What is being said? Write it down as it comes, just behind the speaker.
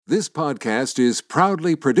This podcast is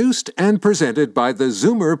proudly produced and presented by the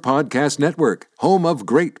Zoomer Podcast Network, home of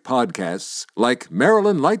great podcasts like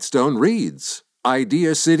Marilyn Lightstone Reads,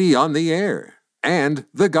 Idea City on the Air, and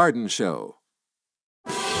The Garden Show.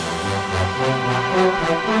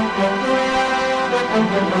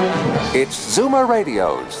 It's Zoomer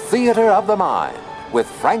Radio's Theater of the Mind with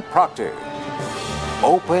Frank Proctor.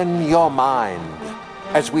 Open your mind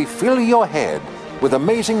as we fill your head with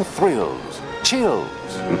amazing thrills, chills,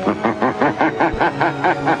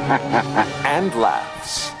 and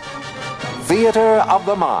laughs. Theater of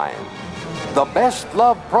the Mind. The best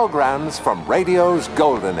love programs from radio's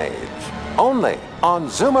golden age. Only on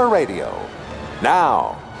Zoomer Radio.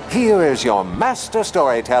 Now, here is your master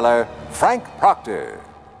storyteller, Frank Proctor.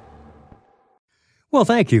 Well,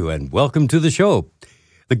 thank you, and welcome to the show.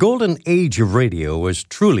 The golden age of radio was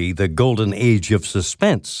truly the golden age of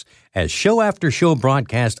suspense, as show after show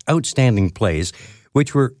broadcast outstanding plays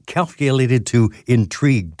which were calculated to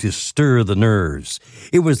intrigue, to stir the nerves.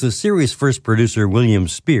 It was the series' first producer, William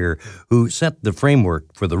Spier, who set the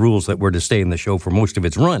framework for the rules that were to stay in the show for most of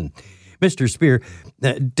its run. Mr. Spier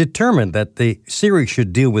determined that the series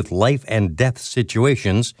should deal with life and death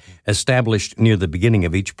situations established near the beginning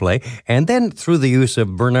of each play, and then through the use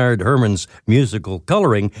of Bernard Herrmann's musical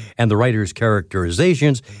coloring and the writer's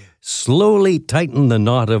characterizations, slowly tighten the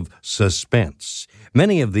knot of suspense.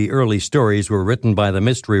 Many of the early stories were written by the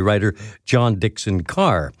mystery writer John Dickson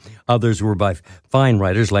Carr. Others were by fine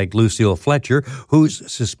writers like Lucille Fletcher, whose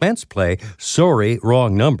suspense play, Sorry,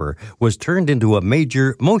 Wrong Number, was turned into a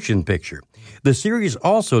major motion picture. The series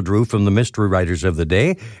also drew from the mystery writers of the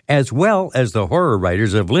day, as well as the horror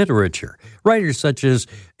writers of literature, writers such as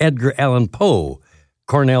Edgar Allan Poe,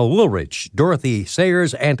 Cornell Woolrich, Dorothy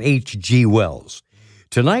Sayers, and H.G. Wells.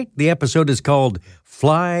 Tonight, the episode is called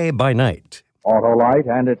Fly by Night. Autolite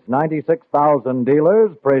and its 96,000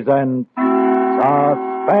 dealers present Suspense.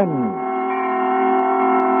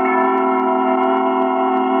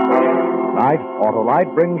 Tonight,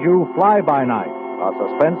 Autolite brings you Fly by Night, a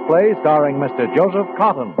suspense play starring Mr. Joseph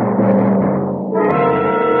Cotton.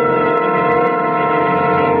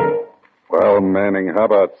 Well, Manning, how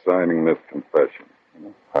about signing this confession?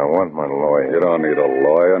 I want my lawyer. You don't need a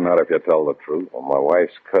lawyer, not if you tell the truth. Well, my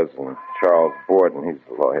wife's cousin, Charles Borden, he's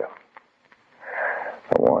the lawyer.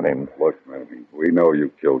 I want him. Look, Manning, we know you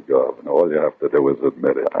killed Garvin. All you have to do is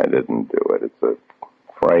admit it. I didn't do it. It's a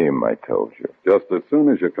frame, I told you. Just as soon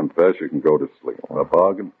as you confess, you can go to sleep. A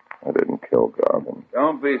bargain? I didn't kill Garvin.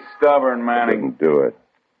 Don't be stubborn, I Manning. didn't do it.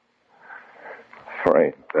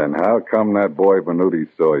 Frame. Then how come that boy Venuti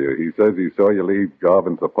saw you? He says he saw you leave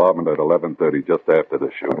Garvin's apartment at 11:30, just after the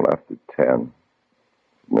I shooting. left at 10.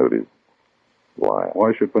 Venuti lied.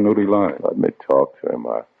 Why should Venuti lie? Let me talk to him.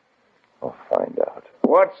 I'll find out.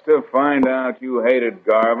 What's to find out? You hated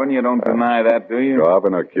Garvin. You don't deny that, do you?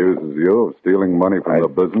 Garvin accuses you of stealing money from the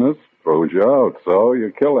business, throws you out, so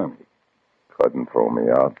you kill him. Couldn't throw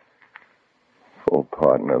me out. Full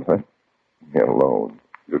partner, let me alone.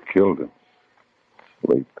 You killed him.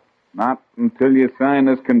 Sleep. Not until you sign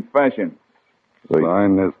this confession.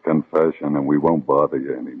 Sign this confession and we won't bother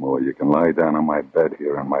you anymore. You can lie down on my bed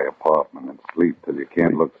here in my apartment and sleep till you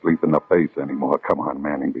can't look sleep in the face anymore. Come on,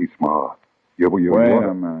 Manning, be smart. You Wait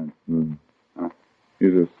a minute. Huh?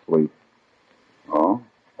 You just sleep. Oh?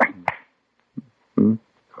 Come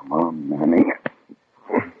on, Manning.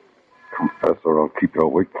 Confess or I'll keep you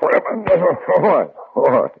awake forever. All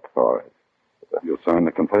right. You'll sign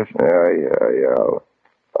the confession? Yeah.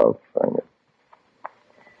 I'll sign it.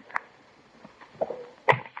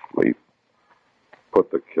 Sleep. Put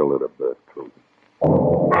the killer to bed, too.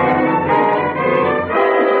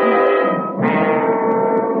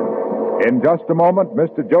 In just a moment,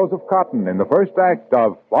 Mr. Joseph Cotton in the first act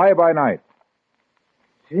of Fly by Night.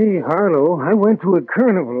 Gee, Harlow, I went to a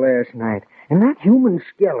carnival last night, and that human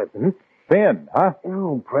skeleton... Thin, huh?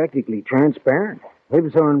 Oh, practically transparent.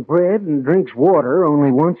 Lives on bread and drinks water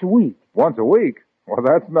only once a week. Once a week? Well,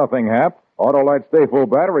 that's nothing, Hap. Autolite Stay-Full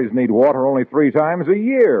batteries need water only 3 times a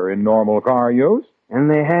year in normal car use. And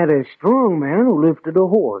they had a strong man who lifted a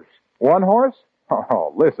horse. 1 horse?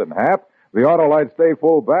 Oh, listen, Hap. The Autolite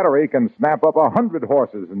Stay-Full battery can snap up 100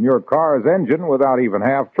 horses in your car's engine without even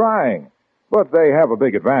half trying. But they have a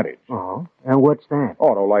big advantage. Oh, and what's that?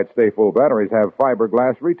 Autolite Stay-Full batteries have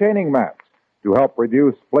fiberglass retaining mats to help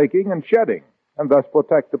reduce flaking and shedding, and thus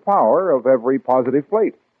protect the power of every positive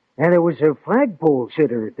plate. And there was a flagpole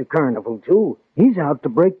sitter at the carnival, too. He's out to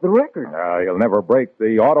break the record. He'll never break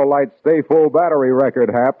the Autolite Stay-Full battery record,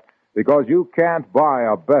 Hap, because you can't buy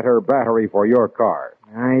a better battery for your car.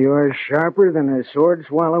 You're sharper than a sword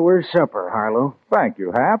swallower's supper, Harlow. Thank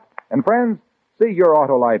you, Hap. And friends, see your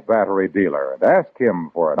Autolite battery dealer and ask him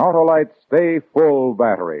for an Autolite Stay Full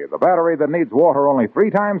battery, the battery that needs water only 3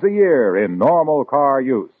 times a year in normal car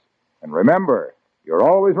use. And remember, you're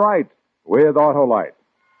always right with Autolite.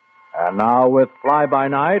 And now, with Fly By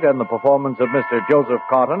Night and the performance of Mr. Joseph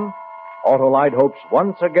Cotton, Autolite hopes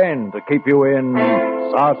once again to keep you in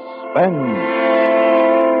suspense.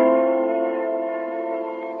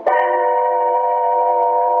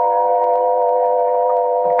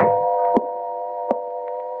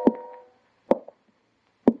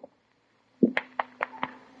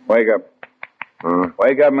 Wake up.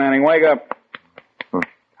 Wake up, Manning, wake up.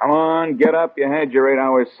 Come on, get up. You had your 8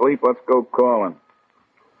 hours sleep. Let's go calling.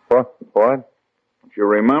 What? Don't you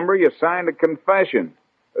remember? You signed a confession.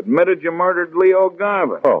 Admitted you murdered Leo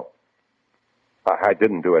Garvin. Oh. I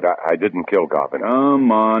didn't do it. I didn't kill Garvin.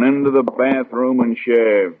 Come on, into the bathroom and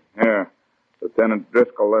shave. Here, Lieutenant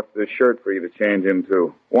Driscoll left this shirt for you to change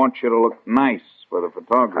into. Want you to look nice for the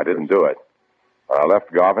photographer. I didn't do it. When I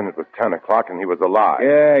left Garvin, it was 10 o'clock and he was alive.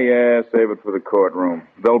 Yeah, save it for the courtroom.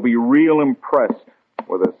 They'll be real impressed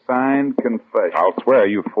with a signed confession. I'll swear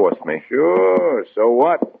you forced me. Sure, so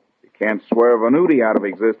what? You can't swear Venuti out of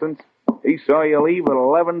existence. He saw you leave at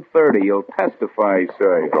 11:30. He'll testify he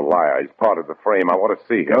saw you. He's a liar. He's part of the frame. I want to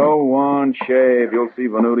see him. Go on, shave. You'll see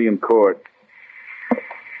Venuti in court.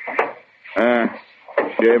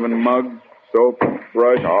 Shaving mug, soap,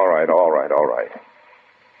 brush. All right.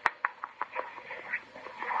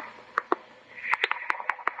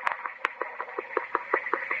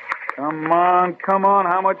 Come on.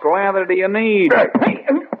 How much lather do you need? Hey,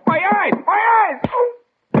 my eyes!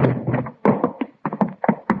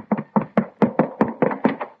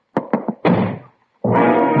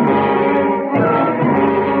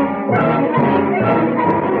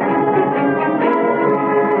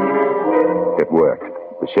 It worked.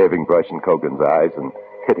 The shaving brush in Kogan's eyes and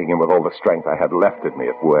hitting him with all the strength I had left in me,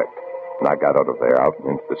 it worked. And I got out of there, out and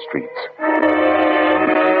into the streets.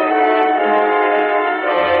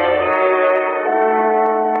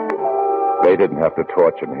 They didn't have to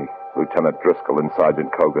torture me. Lieutenant Driscoll and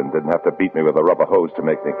Sergeant Kogan didn't have to beat me with a rubber hose to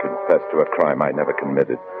make me confess to a crime I never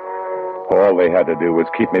committed. All they had to do was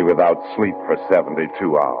keep me without sleep for 72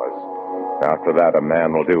 hours. After that, a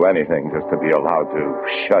man will do anything just to be allowed to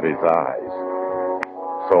shut his eyes.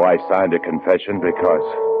 So I signed a confession because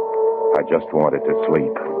I just wanted to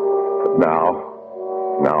sleep. But now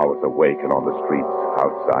I was awake and on the streets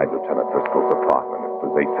outside Lieutenant Driscoll's apartment. It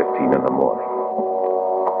was 8:15 in the morning.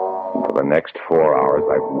 For the next 4 hours,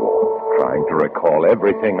 I walked, trying to recall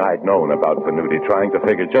everything I'd known about Venuti, trying to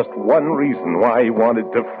figure just one reason why he wanted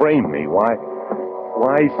to frame me, why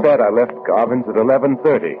he said I left Garvin's at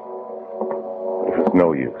 11:30. It was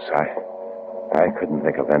no use. I couldn't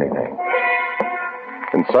think of anything.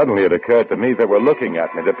 And suddenly it occurred to me they were looking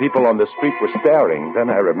at me. The people on the street were staring. Then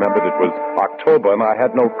I remembered it was October and I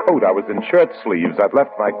had no coat. I was in shirt sleeves. I'd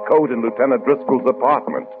left my coat in Lieutenant Driscoll's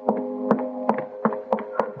apartment.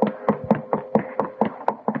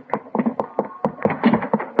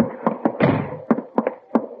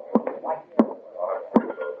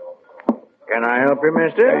 Can I help you,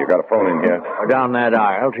 mister? Yeah, you got a phone in here. Go down that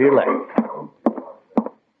aisle to your left.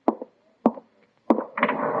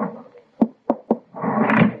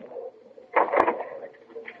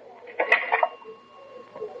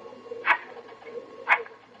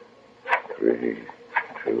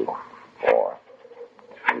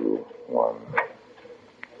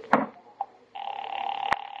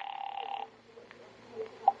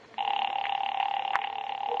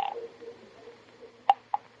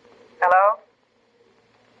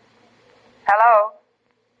 Hello?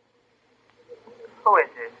 Who is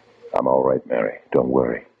this? I'm all right, Mary. Don't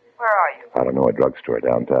worry. Where are you? I don't know, a drugstore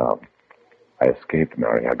downtown. I escaped,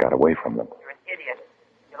 Mary. I got away from them. You're an idiot.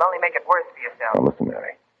 You'll only make it worse for yourself. Now, listen,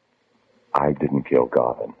 Mary. I didn't kill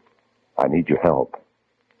Garvin. I need your help.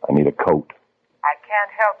 I need a coat. I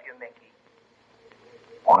can't help you, Mickey.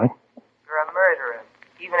 What? You're a murderer.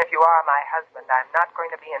 Even if you are my husband, I'm not going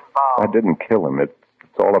to be involved. I didn't kill him.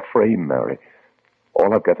 It's all a frame, Mary.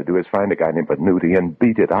 All I've got to do is find a guy named Venuti and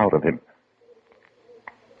beat it out of him.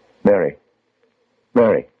 Mary.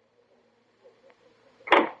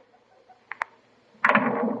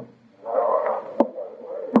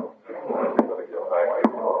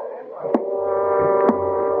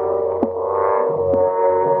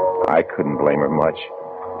 I couldn't blame her much.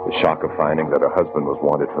 The shock of finding that her husband was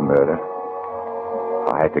wanted for murder.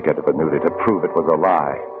 I had to get to Venuti to prove it was a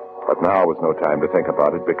lie. But now was no time to think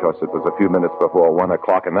about it because it was a few minutes before 1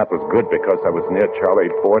 o'clock, and that was good because I was near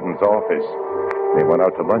Charlie Borden's office. They went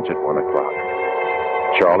out to lunch at 1 o'clock.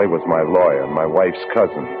 Charlie was my lawyer and my wife's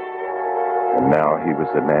cousin. And now he was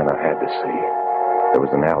the man I had to see. There was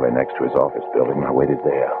an alley next to his office building. I waited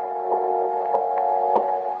there.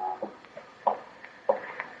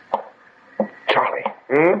 Charlie.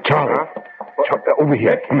 Charlie, over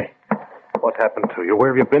here. Come here. What happened to you? Where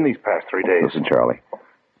have you been these past 3 days? Listen, Charlie.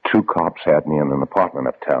 2 cops had me in an apartment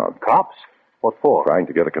uptown. Cops? What for? Trying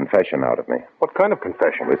to get a confession out of me. What kind of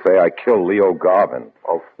confession? They say I killed Leo Garvin.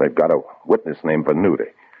 Oh, they've got a witness named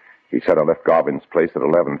Venuti. He said I left Garvin's place at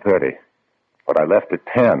 11:30. But I left at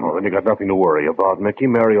 10. Well, then you got nothing to worry about, Mickey.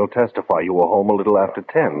 Mary will testify you were home a little after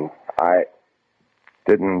 10. I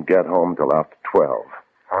didn't get home till after 12.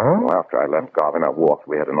 Huh? Well, after I left Garvin, I walked.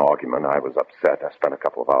 We had an argument. I was upset. I spent a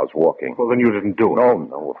couple of hours walking. Well, then you didn't do it.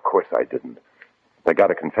 No, of course I didn't. They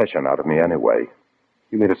got a confession out of me anyway.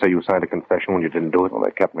 You mean to say you signed a confession when you didn't do it? Well,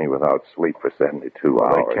 they kept me without sleep for 72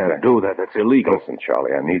 hours. They can't do that. That's illegal. Listen,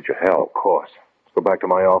 Charlie, I need your help. Of course. Let's go back to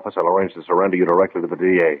my office. I'll arrange to surrender you directly to the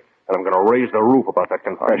DA. And I'm going to raise the roof about that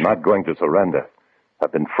confession. I'm not going to surrender.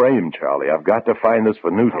 I've been framed, Charlie. I've got to find this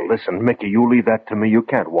Venuti. Now, listen, Mickey, you leave that to me. You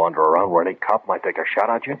can't wander around where any cop might take a shot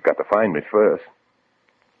at you. You've got to find me first.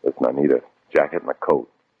 Listen, I need a jacket and a coat.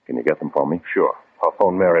 Can you get them for me? Sure. I'll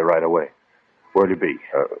phone Mary right away. Where'll you be?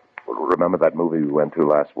 Remember that movie we went to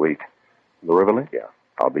last week? The Rivoli? Yeah.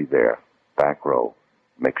 I'll be there. Back row.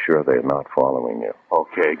 Make sure they're not following you.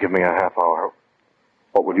 Okay, give me a half hour.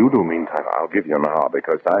 What will you do meantime? I'll give you an hour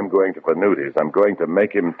because I'm going to Venuti's. I'm going to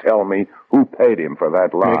make him tell me who paid him for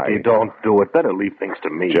that lie. Mickey, don't do it. Better leave things to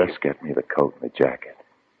me. Just get me the coat and the jacket.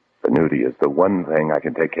 Venuti is the one thing I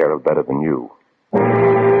can take care of better than you.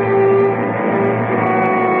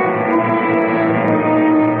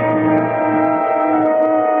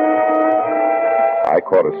 I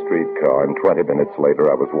caught a streetcar, and 20 minutes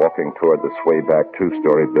later I was walking toward the swayback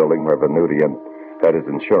 2-story building where Venuti had his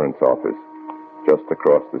insurance office, just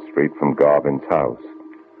across the street from Garvin's house.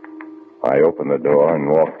 I opened the door and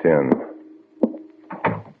walked in.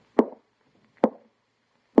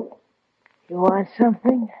 You want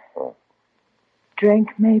something? Oh.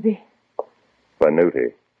 Drink, maybe?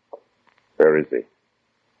 Venuti. Where is he?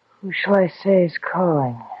 Who shall I say is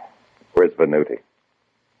calling? Where's Venuti?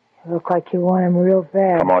 You look like you want him real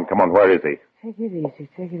bad. Come on, where is he? Take it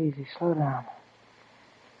easy, slow down.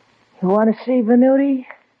 You want to see Venuti?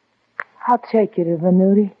 I'll take you to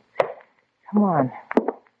Venuti. Come on.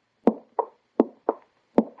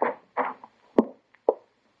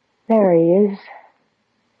 There he is.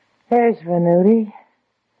 There's Venuti.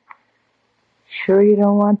 Sure you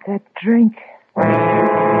don't want that drink?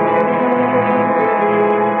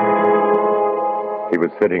 He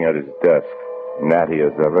was sitting at his desk, natty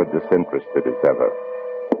as ever, disinterested as ever.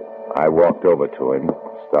 I walked over to him,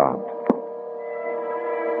 stopped.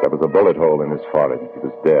 There was a bullet hole in his forehead. He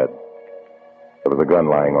was dead. There was a gun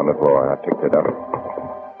lying on the floor. I picked it up,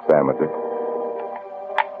 examined it.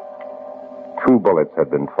 2 bullets had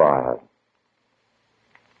been fired.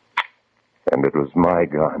 And it was my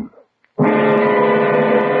gun.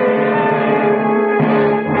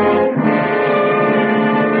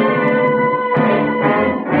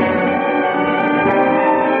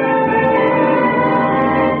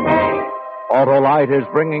 Autolite is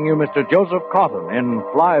bringing you Mr. Joseph Cotton in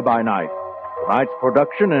Fly By Night. Tonight's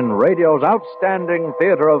production in radio's outstanding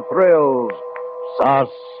theater of thrills,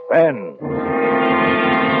 Suspense.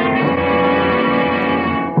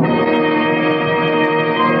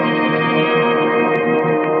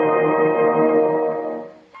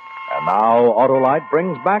 And now Autolite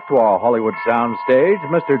brings back to our Hollywood soundstage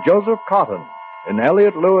Mr. Joseph Cotton in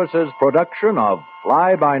Elliott Lewis's production of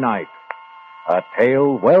Fly By Night. A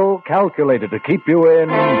tale well calculated to keep you in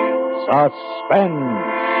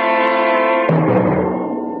suspense.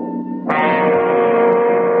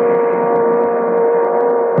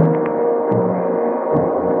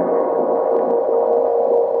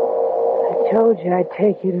 I told you I'd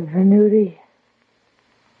take you to Venuti.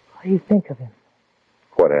 What do you think of him?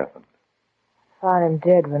 What happened? Found him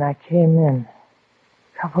dead when I came in.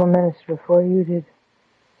 A couple of minutes before you did.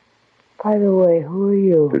 By the way, who are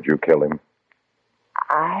you? Did you kill him?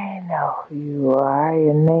 I know who you are.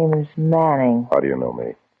 Your name is Manning. How do you know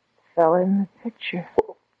me? Fella in the picture.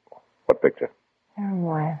 What picture? Never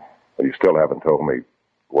mind. Well, you still haven't told me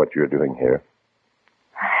what you're doing here.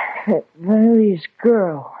 Venuti's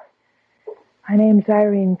girl. My name's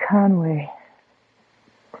Irene Conway.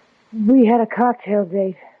 We had a cocktail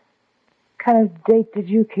date. What kind of date did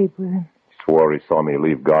you keep with him? He swore he saw me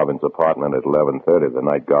leave Garvin's apartment at 11:30 the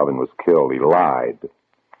night Garvin was killed. He lied.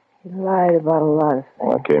 He lied about a lot of things.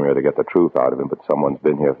 Well, I came here to get the truth out of him, but someone's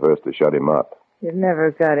been here first to shut him up. You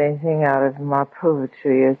never got anything out of him. I'll prove it to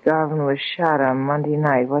you. Garvin was shot on Monday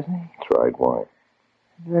night, wasn't he? That's right. Why?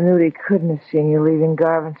 Venuti couldn't have seen you leaving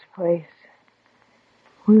Garvin's place.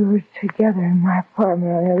 We were together in my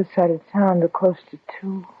apartment on the other side of town till close to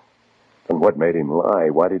 2. And what made him lie?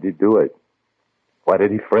 Why did he do it? Why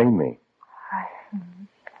did he frame me?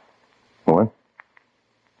 What?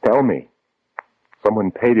 Tell me.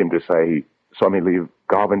 Someone paid him to say he saw me leave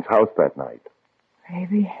Garvin's house that night.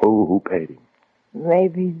 Maybe. Who paid him?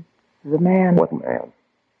 Maybe the man. What man?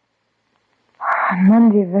 On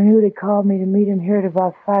Monday, Venuti called me to meet him here at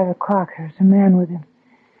about 5 o'clock. There was a man with him.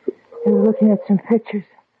 They were looking at some pictures.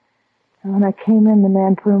 And when I came in, the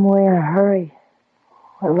man put them away in a hurry.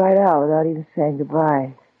 Went right out without even saying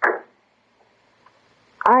goodbye.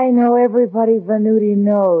 I know everybody Venuti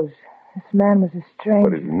knows. This man was a stranger.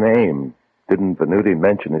 But his name? Didn't Venuti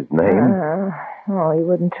mention his name? No, he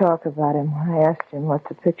wouldn't talk about him. When I asked him what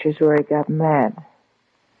the pictures were, he got mad.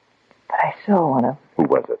 But I saw one of them. Who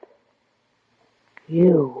was it?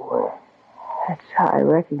 You. That's how I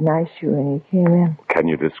recognized you when you came in. Can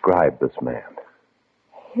you describe this man?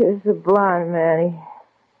 He was a blonde man.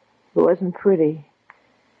 He wasn't pretty.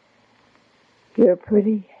 You're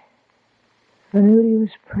pretty. Venuti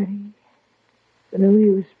was pretty.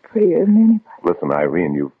 Venuti was prettier than anybody. Listen,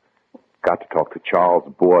 Irene, you've got to talk to Charles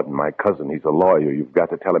Borden, my cousin. He's a lawyer. You've got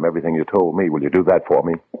to tell him everything you told me. Will you do that for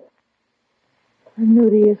me?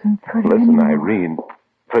 Venuti isn't pretty Listen, anymore. Irene,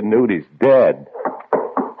 Venuti's dead.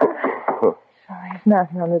 There's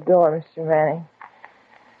nothing on the door, Mr. Manning.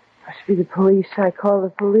 Must be the police. I call the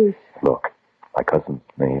police. Look, my cousin's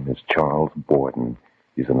name is Charles Borden.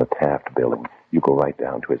 He's in the Taft building. You go right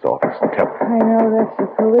down to his office and tell him. I know that's the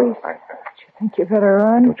police. Don't you think you better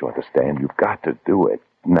run? Don't you understand? You've got to do it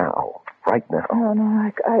now. Right now.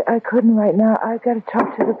 No, I couldn't right now. I got to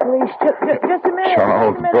talk to the police. Just a minute.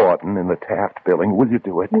 Charles just a minute. Borden in the Taft building. Will you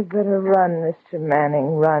do it? You better run, Mr.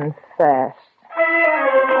 Manning. Run fast.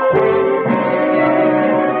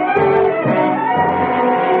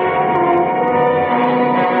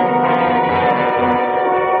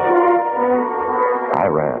 I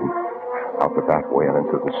ran out the back way and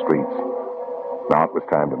into the streets. Now it was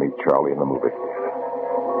time to meet Charlie in the movie theater.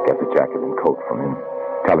 Get the jacket and coat from him.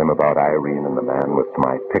 Tell him about Irene and the man with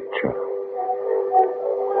my picture.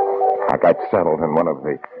 I got settled in one of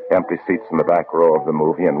the empty seats in the back row of the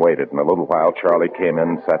movie and waited. In a little while, Charlie came in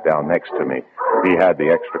and sat down next to me. He had the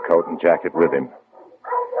extra coat and jacket with him.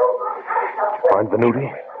 Did you find Venuti?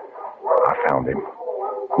 I found him.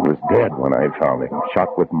 He was dead when I found him,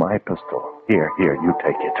 shot with my pistol. Here, you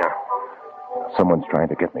take it. Someone's trying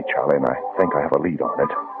to get me, Charlie, and I think I have a lead on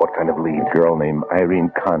it. What kind of lead? A girl named Irene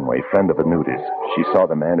Conway, friend of Venuti's. She saw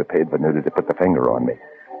the man who paid Venuti to put the finger on me.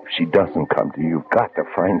 If she doesn't come to you, you've got to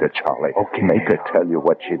find her, Charlie. Okay. Make her tell you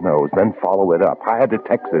what she knows, then follow it up. Hire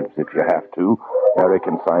detectives if you have to. Mary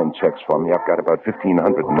can sign checks for me. I've got about $1,500 in my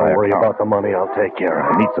account. Don't worry about the money. I'll take care of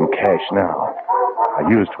it. I need some cash now. I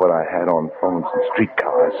used what I had on phones and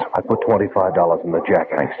streetcars. I put $25 in the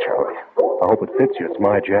jacket. Thanks, Charlie. I hope it fits you. It's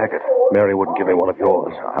my jacket. Mary wouldn't give me one of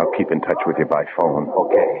yours. I'll keep in touch with you by phone.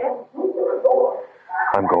 Okay.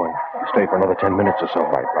 I'm going. You stay for another 10 minutes or so.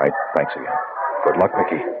 Right. Thanks again. Good luck,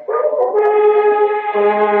 Mickey.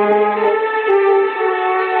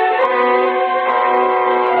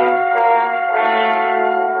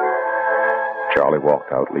 Charlie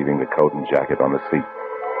walked out, leaving the coat and jacket on the seat.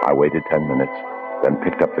 I waited 10 minutes, then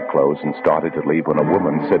picked up the clothes and started to leave when a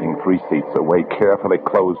woman sitting 3 seats away carefully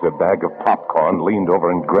closed a bag of popcorn, leaned over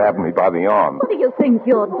and grabbed me by the arm. What do you think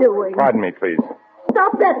you're doing? Pardon me, please.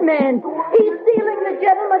 Stop that man. He's stealing the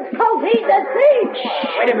gentleman's coat. He's a thief.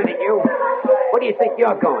 Wait a minute, you. Where do you think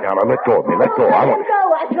you're going? Now, let go of me. Let go. Let him go,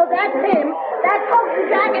 Etchell. That's him. That coat and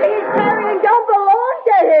jacket he's carrying don't belong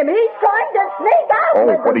to him. He's trying to sneak out Oh,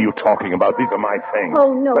 with what them. are you talking about? These are my things.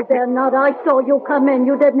 Oh, no, they're not. I saw you come in.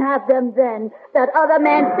 You didn't have them then. That other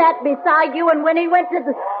man sat beside you, and when he went to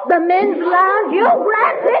the men's lounge, you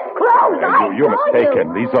grabbed his clothes. You're saw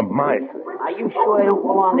mistaken. You. These are my things. Are you sure they don't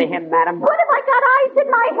belong to him, madam? What have I got eyes in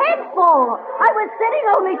my head for? I was sitting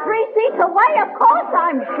only 3 seats away. Of course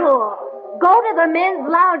I'm sure. Go to the men's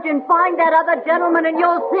lounge and find that other gentleman, and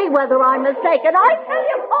you'll see whether I'm mistaken. I tell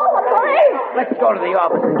you, call the police. Let's go to the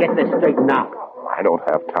office and get this straightened out. I don't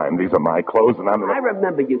have time. These are my clothes, and I'm... I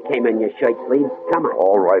remember you came in your shirt sleeves. Come on.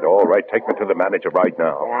 All right. Take me to the manager right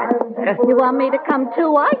now. You want me to come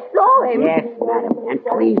too? I saw him. Yes, madam. And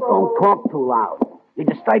please don't talk too loud. You're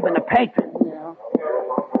disturbing the patrons.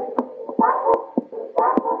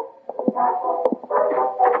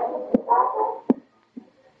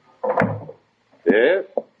 Yes?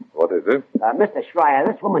 What is it? Mr. Schreier,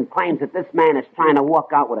 this woman claims that this man is trying to walk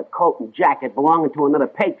out with a coat and jacket belonging to another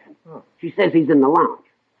patron. She says he's in the lounge.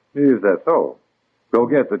 Is that so? Go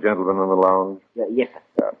get the gentleman in the lounge. Yes,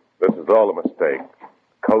 sir. This is all a mistake.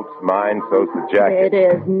 Coat's mine, so's the jacket. It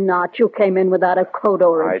is not. You came in without a coat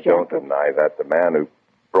or a I jacket. don't deny that. The man who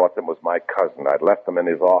brought them was my cousin. I'd left them in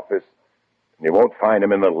his office, and you won't find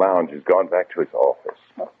him in the lounge. He's gone back to his office.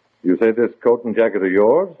 You say this coat and jacket are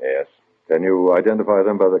yours? Yes. Can you identify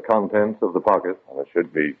them by the contents of the pocket? Well, there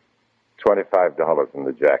should be $25 in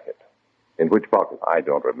the jacket. In which pocket? I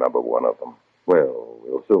don't remember one of them. Well,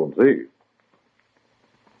 we'll soon see.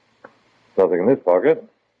 Nothing in this pocket.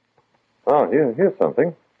 Ah, here's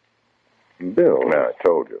something. Bill. Yeah, I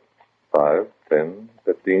told you. 5, 10,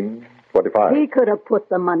 15, 25. He could have put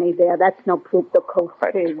the money there. That's no proof the coat's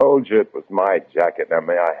I his. told you it was my jacket. Now,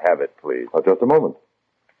 may I have it, please? Oh, just a moment.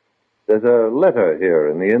 There's a letter here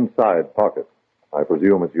in the inside pocket. I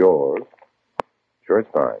presume it's yours. Sure,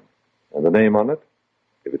 it's mine. And the name on it?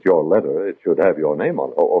 If it's your letter, it should have your name on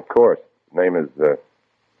it. Oh, of course. Name is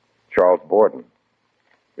Charles Borden.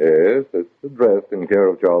 Yes, it's addressed in care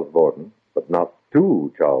of Charles Borden, but not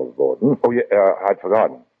to Charles Borden. Oh, yeah, I'd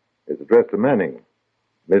forgotten. It's addressed to Manning.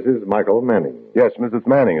 Mrs. Michael Manning. Yes, Mrs.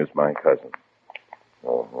 Manning is my cousin.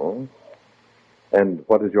 Uh-huh. And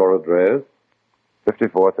what is your address?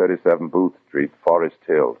 5437 Booth Street, Forest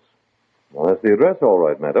Hills. Well, that's the address, all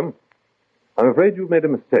right, madam. I'm afraid you've made a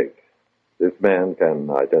mistake. This man can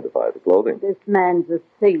identify the clothing. This man's a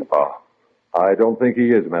thief. Oh, I don't think he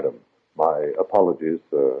is, madam. My apologies,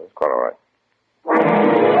 sir. It's quite all right.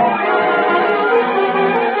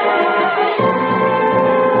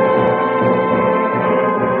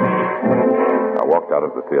 I walked out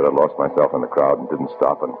of the theater, lost myself in the crowd, and didn't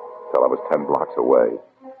stop until I was 10 blocks away.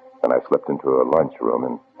 Then I slipped into a lunchroom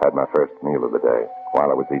and had my first meal of the day.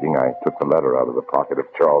 While I was eating, I took the letter out of the pocket of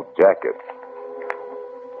Charles' jacket.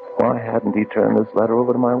 Why hadn't he turned this letter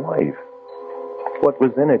over to my wife? What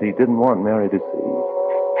was in it he didn't want Mary to see?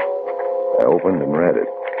 I opened and read it.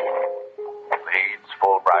 Leeds,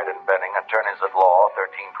 Fulbright, and Benning, attorneys at law,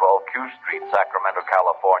 1312 Q Street, Sacramento,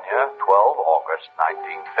 California, 12 August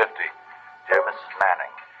 1950. Dear Mrs.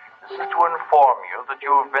 Manning, this is to inform you that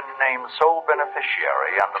you have been named sole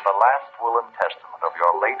beneficiary under the last will and testament of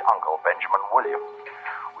your late uncle, Benjamin Williams.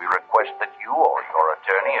 We request that you or your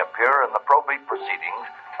attorney appear in the probate proceedings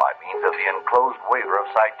by means of the enclosed waiver of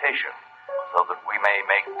citation, so that we may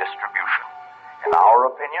make distribution. In our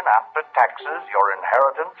opinion, after taxes, your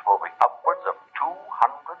inheritance will be upwards of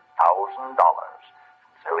 $200,000.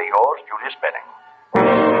 Sincerely yours, Julius Benning.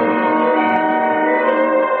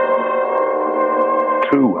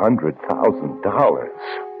 $200,000.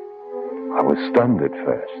 I was stunned at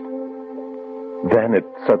first. Then it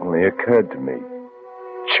suddenly occurred to me.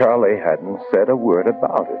 Charlie hadn't said a word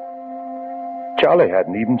about it. Charlie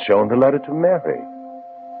hadn't even shown the letter to Mary.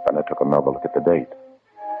 Then I took another look at the date.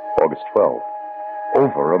 August 12th.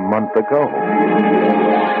 Over a month ago.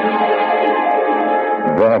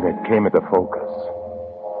 Then it came into focus.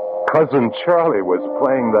 Cousin Charlie was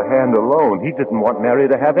playing the hand alone. He didn't want Mary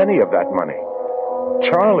to have any of that money.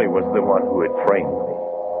 Charlie was the one who had framed me.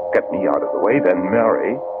 Get me out of the way, then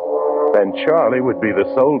Mary. Then Charlie would be the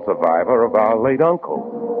sole survivor of our late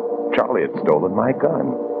uncle. Charlie had stolen my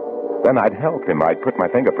gun. Then I'd helped him. I'd put my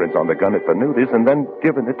fingerprints on the gun at Benuti's and then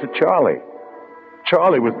given it to Charlie.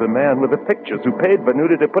 Charlie was the man with the pictures who paid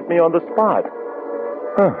Venuti to put me on the spot.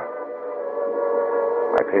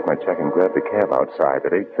 I paid my check and grabbed a cab outside.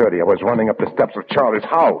 At 8:30, I was running up the steps of Charlie's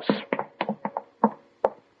house.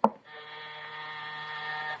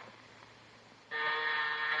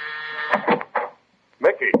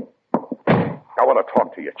 Mickey. I want to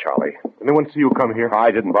talk to you, Charlie. Anyone see you come here?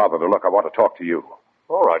 I didn't bother to look. I want to talk to you.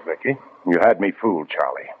 All right, Mickey. You had me fooled,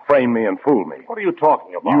 Charlie. Framed me and fooled me. What are you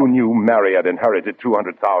talking about? You knew Mary had inherited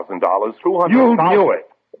 $200,000. $200,000? You knew it.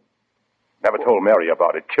 Never told Mary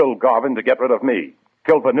about it. Killed Garvin to get rid of me.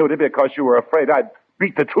 Killed Venuti because you were afraid I'd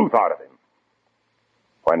beat the truth out of him.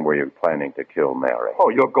 When were you planning to kill Mary? Oh,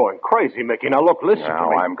 you're going crazy, Mickey. Now, look, listen to me.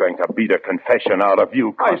 Now I'm going to beat a confession out of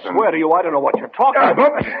you, cousin. I swear to you, I don't know what you're talking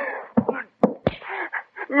about.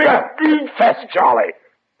 Confess, Charlie.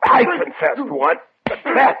 I confessed once.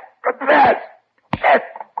 Confess.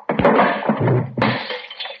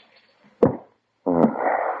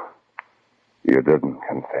 You didn't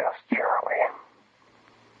confess, Charlie.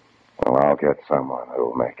 Well, I'll get someone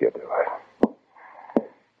who'll make you do it.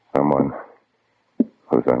 Someone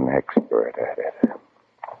who's an expert at it.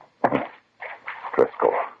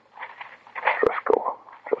 Driscoll,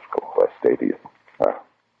 West 80th.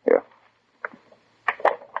 Yeah.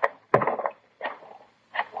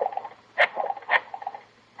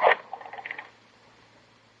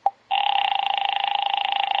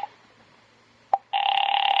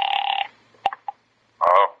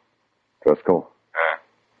 Driscoll? Yeah?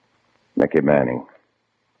 Mickey Manning.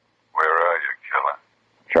 Where are you, killer?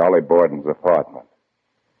 Charlie Borden's apartment.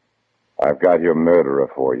 I've got your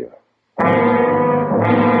murderer for you. Come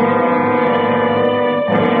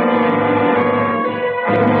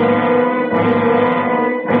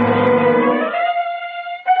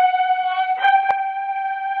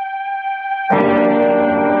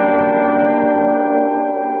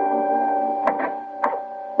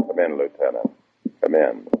in, Lieutenant. Come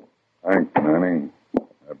in. Thanks, Manning.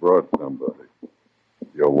 I brought somebody.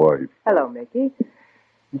 Your wife. Hello, Mickey.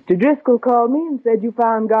 Mr. Driscoll called me and said you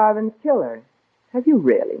found Garvin's killer. Have you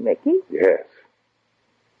really, Mickey? Yes.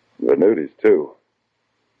 Venutis, too.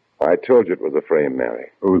 I told you it was a frame, Mary.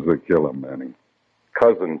 Who's the killer, Manning?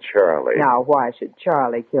 Cousin Charlie. Now, why should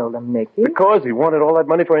Charlie kill them, Mickey? Because he wanted all that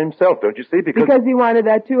money for himself, don't you see? Because he wanted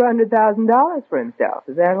that $200,000 for himself.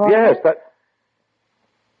 Is that why? Yes, that...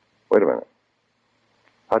 Wait a minute.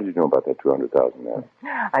 How did you know about that $200,000, Mary?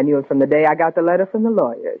 I knew it from the day I got the letter from the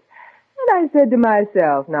lawyers. And I said to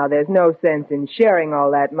myself, now, there's no sense in sharing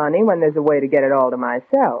all that money when there's a way to get it all to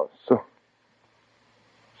myself. So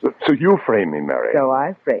you framed me, Mary. So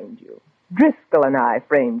I framed you. Driscoll and I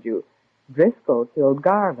framed you. Driscoll killed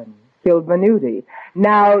Garvin, killed Venuti.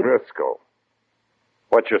 Now... Driscoll.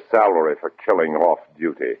 What's your salary for killing off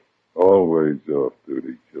duty? Always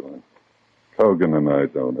off-duty killing. Cogan and I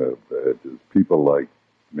don't have badges. People like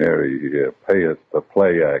Mary here pay us to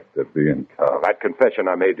play act at being cops. That confession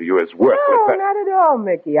I made to you is worthless. No, not at all,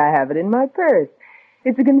 Mickey. I have it in my purse.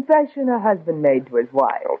 It's a confession a husband made to his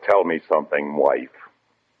wife. Well, tell me something, wife.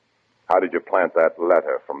 How did you plant that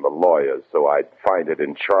letter from the lawyers so I'd find it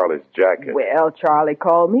in Charlie's jacket? Well, Charlie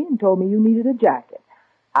called me and told me you needed a jacket.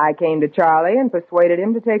 I came to Charlie and persuaded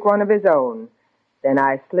him to take one of his own. Then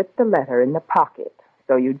I slipped the letter in the pocket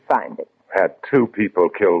so you'd find it. Had 2 people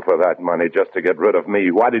killed for that money just to get rid of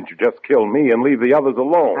me. Why didn't you just kill me and leave the others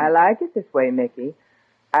alone? I like it this way, Mickey.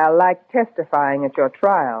 I like testifying at your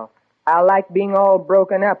trial. I like being all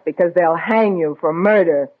broken up because they'll hang you for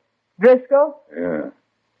murder. Driscoll? Yeah.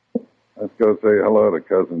 Let's go say hello to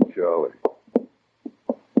Cousin Charlie.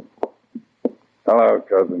 Hello,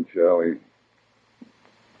 Cousin Charlie.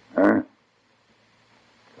 Huh?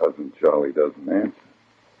 Cousin Charlie doesn't answer.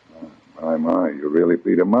 My, you really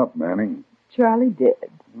beat him up, Manning. Charlie did.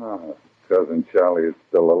 No, Cousin Charlie is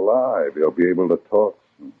still alive. He'll be able to talk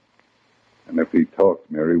soon. And if he talks,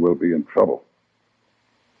 Mary will be in trouble.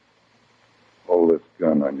 Hold this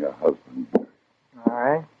gun on your husband, Mary. All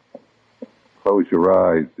right. Close your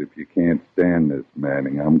eyes if you can't stand this,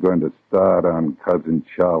 Manning. I'm going to start on Cousin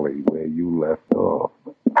Charlie where you left off.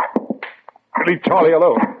 Leave Charlie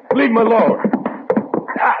alone. Leave him alone.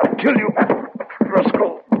 I'll kill you,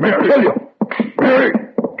 Driscoll. Mary. Kill you. Mary,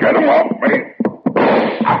 get him off me.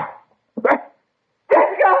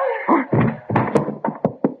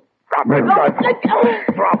 Drop it.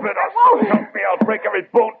 Drop it. Help me. I'll break every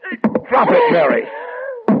bone. Drop it, Mary.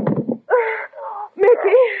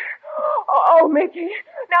 Mickey. Oh, Mickey.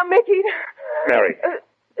 Now, Mickey. Mary,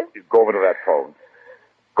 you go over to that phone.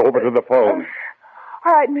 Go over to the phone.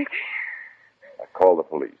 All right, Mickey. Now call the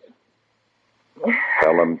police.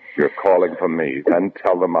 Tell them you're calling for me. Then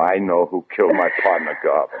tell them I know who killed my partner,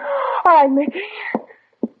 Garvin. All right, Mickey.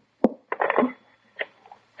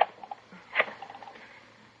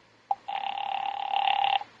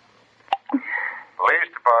 Police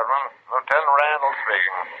Department. Lieutenant Randall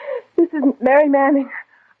speaking. This is Mary Manning.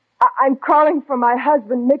 I'm calling for my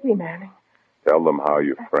husband, Mickey Manning. Tell them how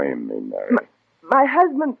you framed me, Mary. My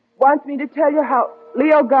husband wants me to tell you how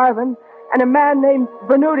Leo Garvin and a man named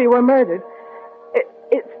Venuti were murdered.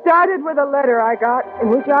 It started with a letter I got in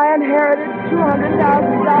which I inherited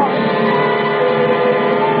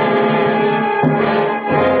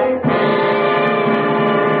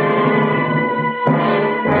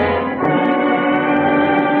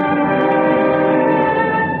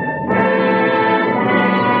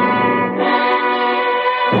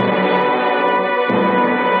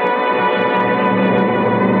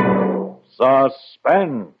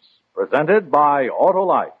Suspense, presented by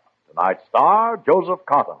Autolite. Tonight's star, Joseph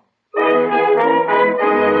Cotton.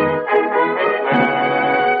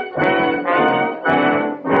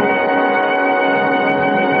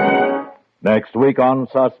 Next week on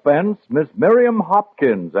Suspense, Miss Miriam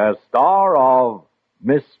Hopkins as star of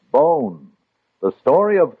Miss Bone, the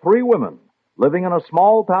story of 3 women living in a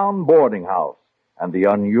small-town boarding house and the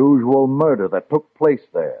unusual murder that took place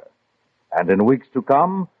there. And in weeks to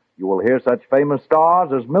come, you will hear such famous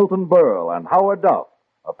stars as Milton Berle and Howard Duff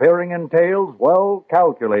appearing in tales well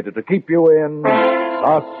calculated to keep you in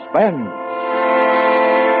suspense.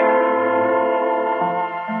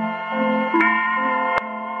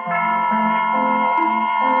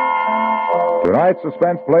 Tonight's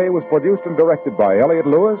suspense play was produced and directed by Elliott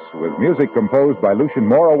Lewis, with music composed by Lucian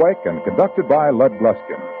Morawek and conducted by Lud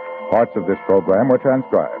Gluskin. Parts of this program were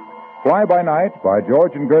transcribed. Fly by Night by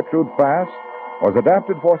George and Gertrude Fast was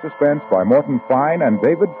adapted for suspense by Morton Fine and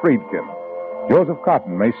David Friedkin. Joseph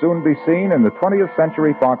Cotton may soon be seen in the 20th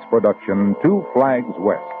Century Fox production, Two Flags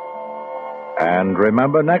West. And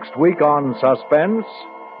remember, next week on Suspense,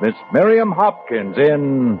 Miss Miriam Hopkins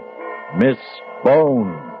in Miss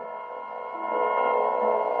Bone.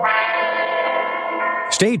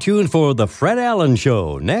 Stay tuned for The Fred Allen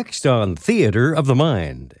Show, next on Theater of the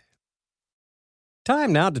Mind.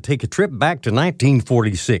 Time now to take a trip back to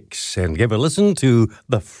 1946 and give a listen to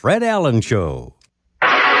The Fred Allen Show.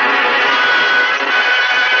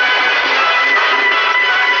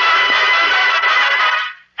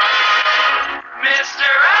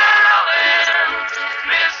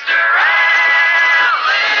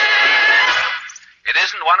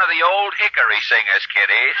 One of the old hickory singers,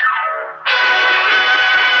 kiddies.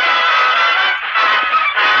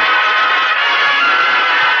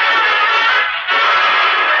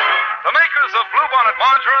 The makers of Bluebonnet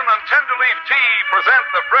Margarine and Tenderleaf Tea present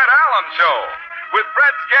The Fred Allen Show. With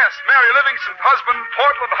Fred's guests, Mary Livingston's husband,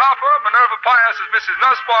 Portland Hopper, Minerva Pius as Mrs.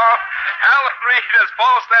 Nussbaugh, Alan Reed as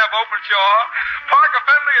Falstaff Openshaw, Parker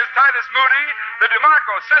Fenley as Titus Moody, the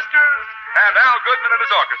DeMarco sisters, and Al Goodman and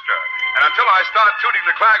his orchestra. And until I start tooting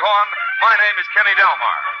the claghorn, my name is Kenny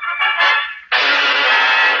Delmar.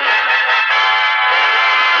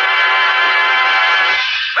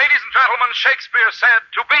 Ladies and gentlemen, Shakespeare said,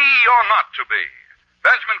 to be or not to be.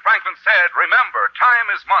 Benjamin Franklin said, remember,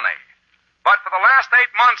 time is money. But for the last 8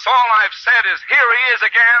 months, all I've said is, here he is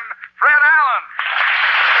again, Fred Allen.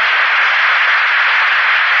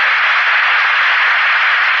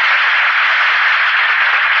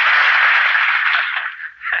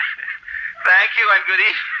 Thank you and good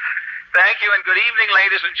evening. Thank you and good evening,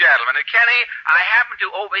 ladies and gentlemen. And Kenny, I happen to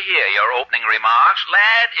overhear your opening remarks.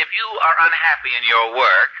 Lad, if you are unhappy in your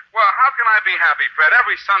work... Well, how can I be happy, Fred?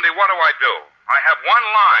 Every Sunday, what do? I have one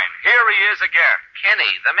line. Here he is again.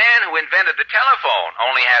 Kenny, the man who invented the telephone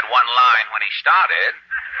only had one line when he started.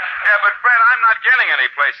 Yeah, but Fred, I'm not getting any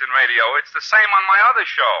place in radio. It's the same on my other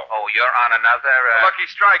show. Oh, you're on another... The Lucky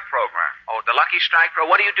Strike program. Oh, the Lucky Strike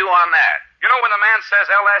program. What do you do on that? You know when the man says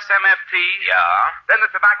LSMFT? Yeah. Then the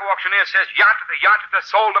tobacco auctioneer says, Yantata,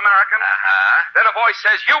 sold American. Uh-huh. Then a voice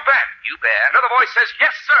says, you bet. You bet. Another voice says,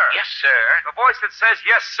 yes, sir. Yes, sir. The voice that says,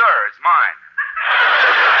 yes, sir, is mine.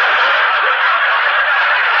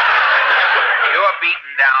 You're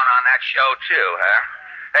beaten down on that show, too, huh?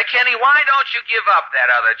 Hey, Kenny, why don't you give up that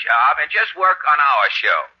other job and just work on our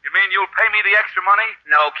show? You mean you'll pay me the extra money?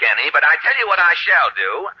 No, Kenny, but I tell you what I shall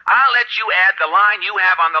do. I'll let you add the line you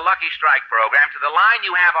have on the Lucky Strike program to the line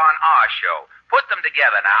you have on our show. Put them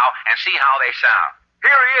together now and see how they sound.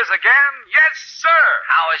 Here he is again. Yes, sir.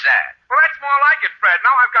 How is that? Well, that's more like it, Fred.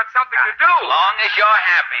 Now I've got something to do. As long as you're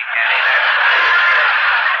happy, Kenny.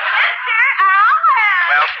 Mr. Allen.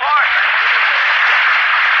 Well, Portland.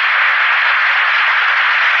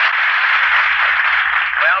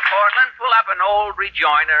 Well, Portland, pull up an old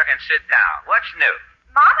rejoiner and sit down. What's new?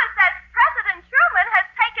 Mama says President Truman has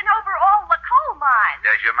taken over all the coal mines.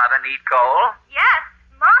 Does your mother need coal? Yes.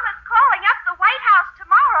 Mama's calling up the White House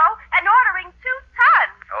tomorrow and ordering 2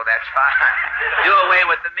 tons. Oh, that's fine. Do away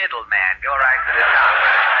with the middleman. Go right to the top.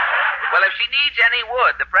 Well, if she needs any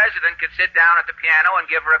wood, the president could sit down at the piano and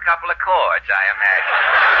give her a couple of chords, I imagine.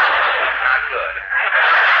 Not good.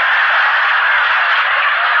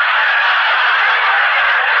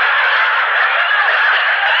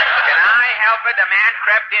 Can I help it? A man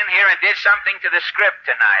crept in here and did something to the script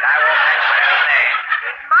tonight. I won't mention any names.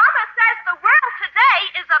 Mama says the world today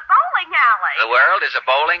is a bowling alley. The world is a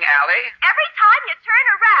bowling alley? Every time you turn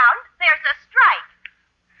around, there's a strike.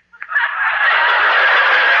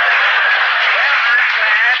 Well, I'm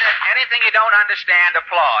glad that anything you don't understand,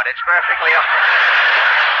 applaud. It's perfectly okay.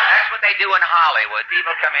 That's what they do in Hollywood.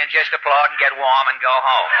 People come in, just applaud and get warm and go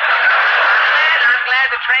home. I'm glad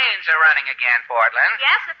the trains are running again, Portland.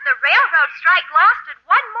 Yes, if the railroad strike lasted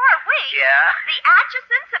one more week, Yeah? the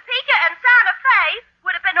Atchison, Topeka, and Santa Fe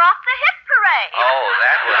would have been off the hit parade. Oh,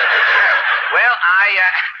 that would have been terrible. Well,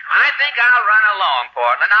 I think I'll run along,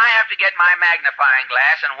 Portland. I have to get my magnifying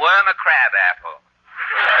glass and worm a crab apple.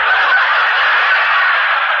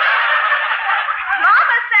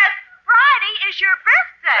 Mama says Friday is your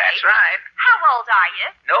birthday. That's right. How old are you?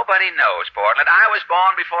 Nobody knows, Portland. I was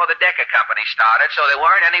born before the Decca Company started, so there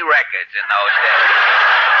weren't any records in those days.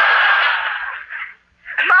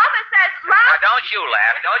 Mama says Now, don't you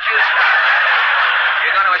laugh. Don't you stop.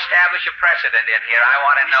 You're going to establish a precedent in here. I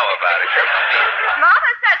want to know about it.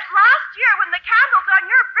 Mama says last last year when the candles on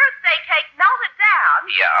your birthday cake melted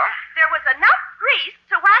down, Yeah? there was enough grease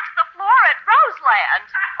to wax the floor at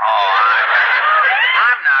Roseland. Oh,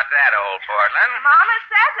 I'm not that old, Portland. Mama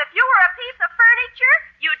says if you were a piece of furniture,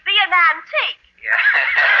 you'd be an antique. Yeah.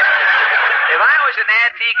 If I was an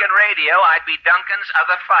antique in radio, I'd be Duncan's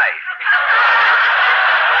other fife.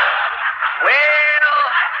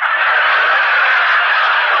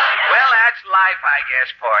 Well, that's life, I guess,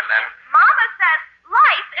 Portland. Mama says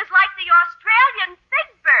life is like the Australian fig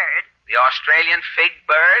bird. The Australian fig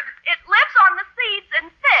bird? It lives on the seeds in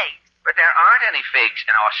figs. But there aren't any figs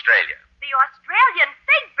in Australia. The Australian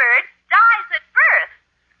fig bird dies at birth.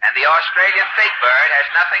 And the Australian fig bird has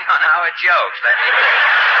nothing on our jokes, let me tell you.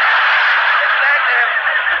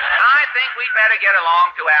 I think we'd better get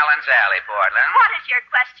along to Allen's Alley, Portland. What is your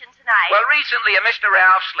question tonight? Well, recently, a Mr.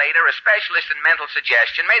 Ralph Slater, a specialist in mental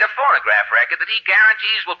suggestion, made a phonograph record that he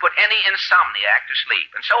guarantees will put any insomniac to sleep.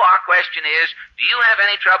 And so our question is, do you have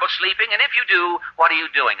any trouble sleeping? And if you do, what are you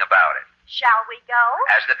doing about it? Shall we go?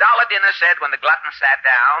 As the dollar dinner said when the glutton sat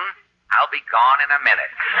down, I'll be gone in a minute.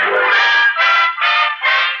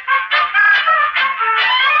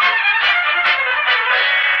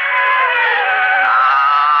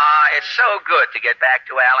 It's so good to get back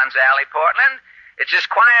to Allen's Alley, Portland. It's as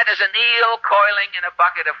quiet as an eel coiling in a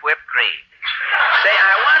bucket of whipped cream. Say,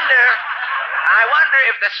 I wonder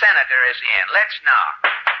if the senator is in. Let's knock.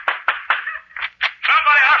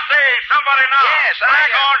 Somebody knock. Yes,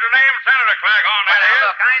 Claghorn's the name, Senator Claghorn, that is.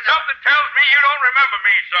 Look, I know. Something tells me you don't remember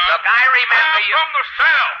me, son. Look, I remember I'm you. from the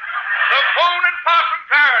South. The Bone and Possum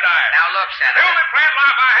Paradise. Now, look, Senator. The only plant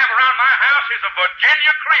life I have around my house is a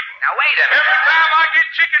Virginia creeper. Now, wait a minute. Every time I get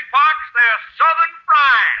chicken pox, there's Southern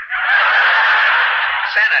frying.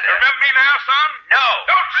 Senator. Remember me now, son? No.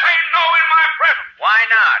 Don't say no in my presence. Why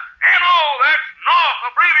not? N.O., that's North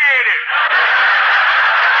abbreviated.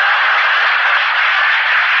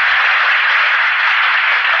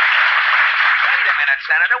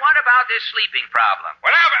 Senator, what about this sleeping problem? When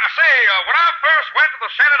I first went to the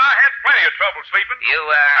Senate, I had plenty of trouble sleeping.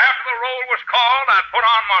 After the roll was called, I'd put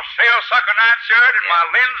on my sailsucker nightshirt and my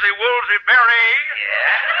linsey woolsey beret.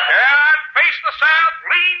 Yeah? And I'd face the south,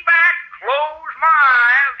 lean back, close my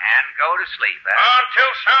eyes. And go to sleep, huh? Until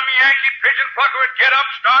some Yankee pigeon plucker would get up,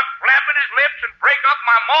 start flapping his lips, and break up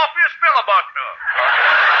my Morpheus filibuster.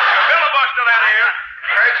 Filibuster, that is.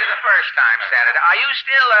 Heard you the first time, Senator. Are you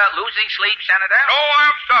still losing sleep, Senator? No,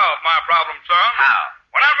 I've solved my problem, son. How?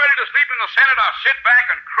 When I'm ready to sleep in the Senate, I sit back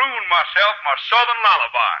and croon myself my southern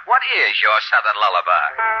lullaby. What is your southern lullaby?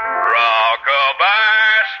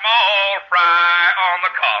 Rock-a-bye, small fry on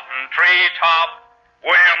the cotton tree top.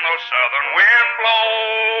 When the southern wind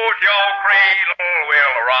blows, your cradle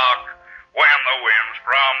will rock. When the wind's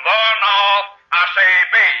from the north, I say,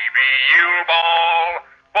 baby, you'll bawl.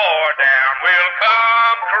 Boy, down will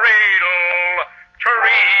come cradle,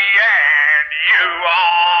 tree, and you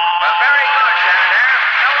all. Well, very good, Senator.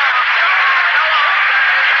 Go on.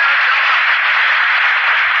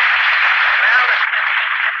 Well,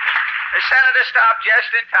 the Senator stopped just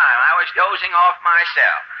in time. I was dozing off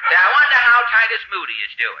myself. Say, I wonder how Titus Moody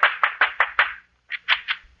is doing.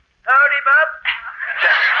 Howdy, Bob.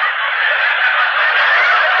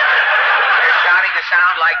 You're starting to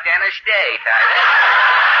sound like Dennis Day, Titus.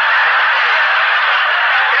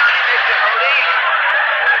 Tell me, Mr. Moody,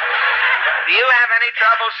 do you have any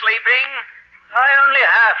trouble sleeping? I only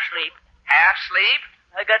half sleep. Half sleep?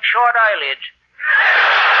 I got short eyelids.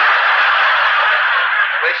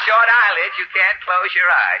 With short eyelids, you can't close your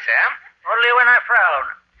eyes, huh? Only when I frown.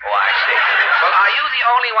 Oh, I see. Well, are you the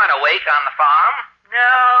only one awake on the farm?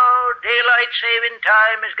 No, daylight saving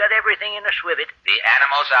time has got everything in a swivet. The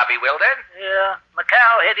animals are bewildered? Yeah, my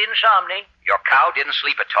cow had insomnia. Your cow didn't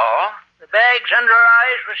sleep at all? The bags under her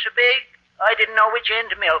eyes were so big, I didn't know which end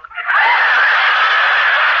to milk.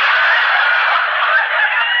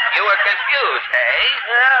 You were confused, eh?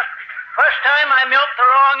 Yeah. First time I milked the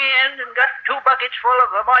wrong end and got 2 buckets full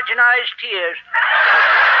of homogenized tears.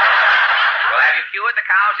 Well, have you cured the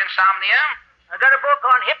cow's insomnia? I got a book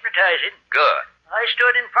on hypnotizing. Good. I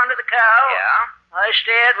stood in front of the cow. Yeah? I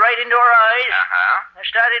stared right into her eyes. Uh-huh. I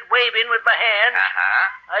started waving with my hands.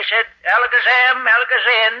 Uh-huh. I said, Alakazam,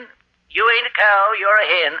 Alakazam. You ain't a cow, you're a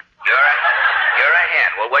hen. You're a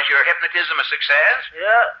hen. Well, was your hypnotism a success?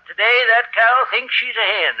 Yeah. Today that cow thinks she's a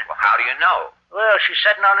hen. Well, how do you know? Well, she's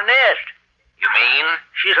sitting on a nest. You mean?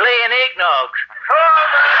 She's laying eggnogs.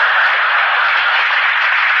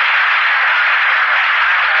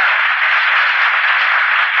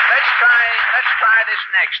 Let's try this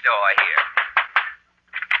next door here.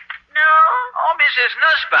 No? Oh, Mrs.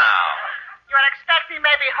 Nussbaum. You're expecting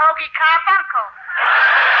maybe Hoagie Carbuncle.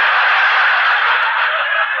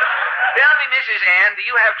 Tell me, Mrs. Ann, do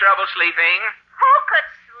you have trouble sleeping? Who could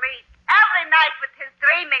sleep? Every night with his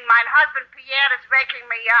dreaming, my husband Pierre is waking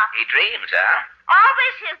me up. He dreams, huh?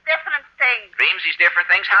 Always his different things. Dreams these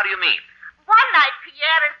different things? How do you mean? One night,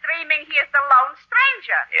 Pierre is dreaming he is the lone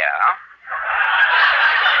stranger. Yeah?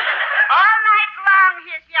 All night long,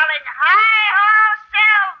 he's yelling, "Hi-ho,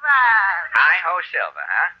 Silver!" Hi-ho, Silver,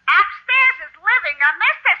 huh? Upstairs is living a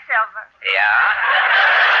Mr. Silver. Yeah?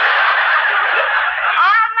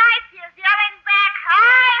 All night, he is yelling back,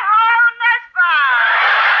 "Hi-ho, Nussbaum!"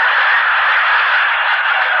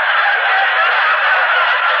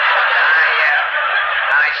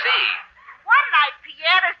 I see. One night,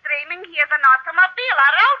 Pierre is dreaming he is an automobile, a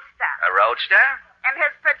roadster. A roadster? In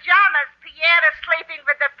his pajamas, Pierre is sleeping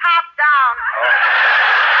with the top down.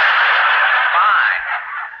 Fine.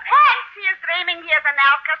 Once he is dreaming he is an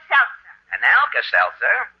Alka-Seltzer. An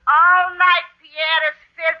Alka-Seltzer? All night, Pierre is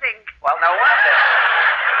fizzing. Well, no wonder.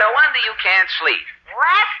 No wonder you can't sleep.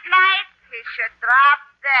 Last night, he should drop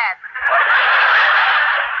dead.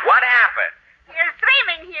 What happened? He is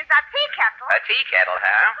dreaming he is a tea kettle. A tea kettle,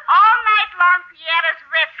 huh? All night long, Pierre is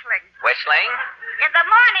whistling. Whistling? In the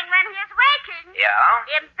morning, when he is waking,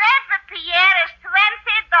 Yeah? in bed with Pierre is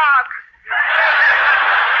 20 dogs.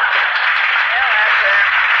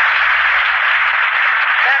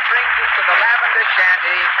 That brings us to the lavender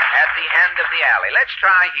shanty at the end of the alley. Let's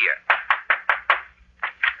try here.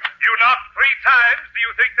 You knocked 3 times. Do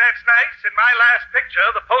you think that's nice? In my last picture,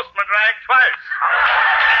 the postman rang twice.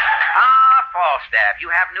 Falstaff,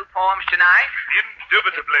 you have new poems tonight?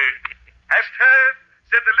 Indubitably. Hast heard,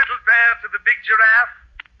 said the little bear to the big giraffe,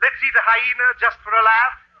 let's eat a hyena just for a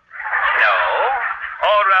laugh? No.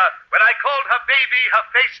 Or, when I called her baby, her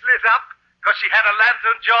face lit up because she had a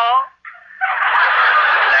lantern jaw?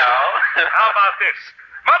 No. How about this?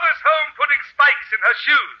 Mother's home putting spikes in her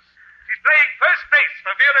shoes. She's playing first base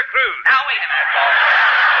for Vera Cruz. Now, wait a minute,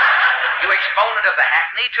 Falstaff. You exponent of the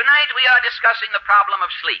hackney, tonight we are discussing the problem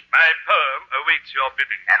of sleep. My poem awaits your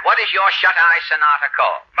bidding. And what is your shut-eye sonata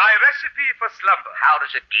called? My recipe for slumber. How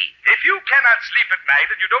does it be? If you cannot sleep at night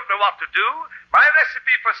and you don't know what to do, my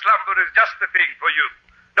recipe for slumber is just the thing for you.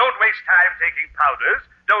 Don't waste time taking powders.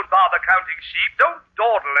 Don't bother counting sheep. Don't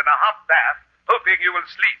dawdle in a hot bath, hoping you will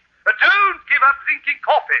sleep. Don't give up drinking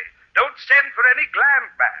coffee. Don't send for any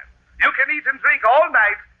gland man. You can eat and drink all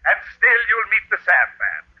night, and still you'll meet the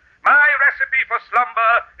Sandman. My recipe for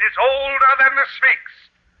slumber is older than the Sphinx.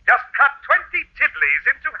 Just cut 20 tiddlies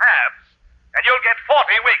into halves, and you'll get 40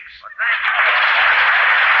 winks.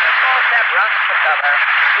 Falstaff runs for cover.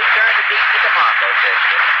 We turn to greet the DeMarco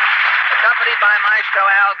sisters. Accompanied by Maestro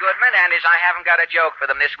Al Goodman and his I Haven't Got a Joke for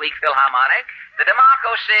Them This Week Philharmonic, the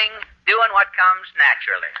DeMarco sing Doing What Comes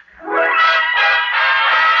Naturally.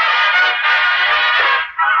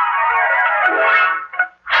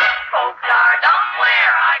 Folks are dumb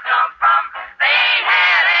where I come from. They ain't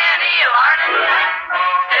had any learning.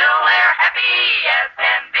 Still they're happy as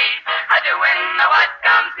can be. Doing what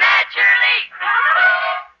comes naturally.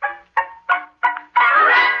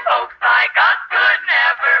 Folks like us could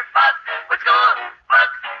never fuss with school,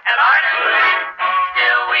 books, and learning.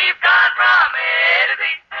 Still we've gone from A to Z.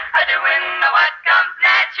 Doing what comes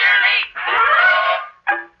naturally.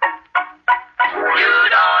 You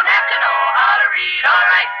don't have to know how to read or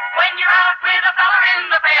write when you're out with a fella in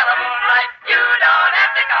the pale of moonlight. You don't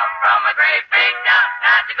have to come from a great big town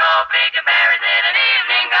not to go big embarrassed in an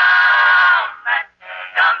evening gown. That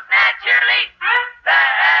comes naturally.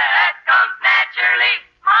 That comes naturally.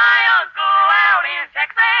 My uncle out in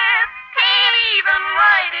Texas can't even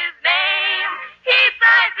write his name. He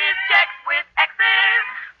signs his checks with X's,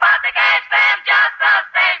 but they cash them just the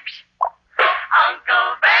same. Uncle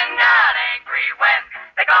Ben got angry when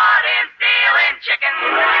they caught him stealing chicken.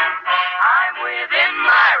 I'm within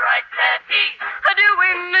my rights, said he.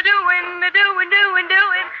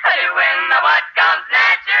 Doing what comes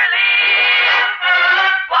naturally.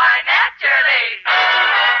 Why naturally?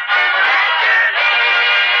 Naturally.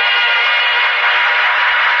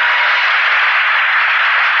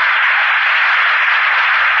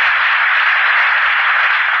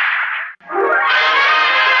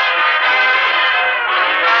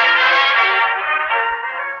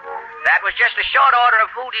 That was just a short order of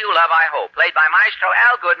Who Do You Love, I Hope, played by Maestro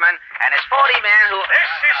Al Goodman and his 40 men who...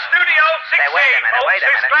 This is Studio 6A, Say, wait a minute, folks. wait a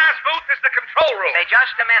This minute. glass booth is the control room. Say,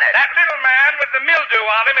 just a minute. That little man with the mildew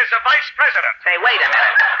on him is a vice president. Say, wait a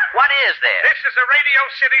minute. What is this? This is a Radio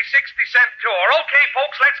City 60-cent tour. Okay,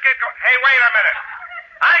 folks, let's get going. Hey, wait a minute.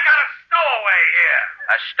 I got a stowaway here.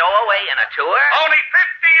 A stowaway in a tour? Only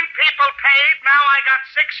 15 people paid, now I got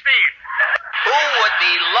 16. Who would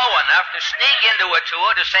be low enough to sneak into a tour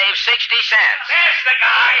to save 60 cents? There's the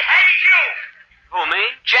guy. Hey, you. Who, me?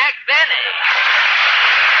 Jack Benny.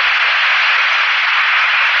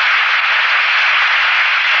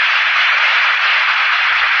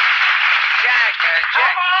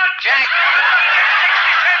 Come on, Jack. 60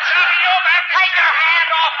 cents out of you, man. Take your hand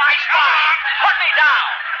off my spine. Put me down.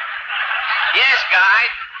 Yes,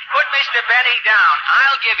 guide. Put Mr. Benny down.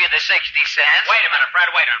 I'll give you the 60 cents. Wait a minute, Fred.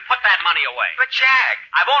 Wait a minute. Put that money away. But, Jack.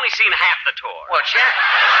 I've only seen half the tour. Well, Jack.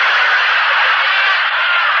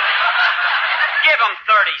 Give him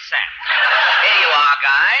 30 cents. Here you are,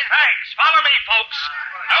 guide. Thanks. Follow me, folks.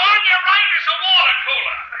 Now, on your right is a water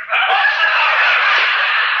cooler.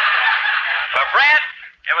 But, Fred,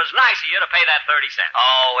 it was nice of you to pay that 30 cents.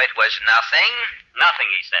 Oh, it was nothing.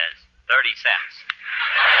 Nothing, he says. 30 cents.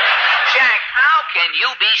 Jack, how can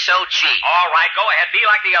you be so cheap? All right, go ahead. Be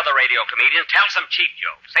like the other radio comedians. Tell some cheap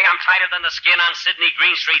jokes. Say I'm tighter than the skin on Sidney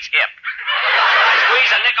Greenstreet's hip. I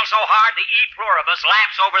squeeze a nickel so hard the E pluribus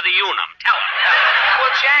laps over the unum. Tell him.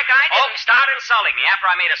 Well, Jack, I didn't... Oh, start insulting me after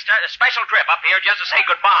I made a special trip up here just to say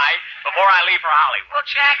goodbye before I leave for Hollywood. Well,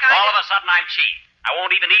 Jack, All of a sudden, I'm cheap. I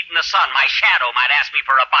won't even eat in the sun. My shadow might ask me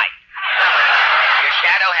for a bite. Your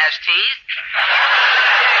shadow has teeth?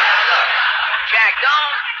 Look, Jack,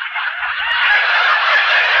 don't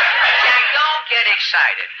get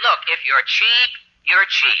excited. Look, if you're cheap, you're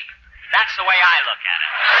cheap. That's the way I look at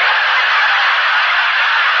it.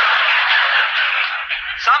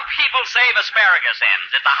 Some people save asparagus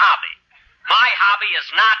ends. It's a hobby. My hobby is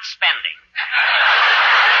not spending.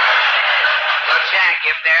 Well, Jack,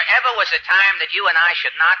 if there ever was a time that you and I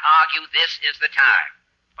should not argue, this is the time.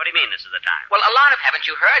 What do you mean this is the time? Well, haven't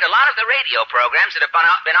you heard? A lot of the radio programs that have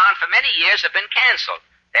been on for many years have been canceled.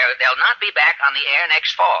 They'll not be back on the air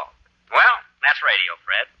next fall. Well, that's radio,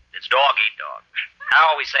 Fred. It's dog eat dog. I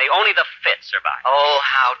always say only the fit survive. Oh,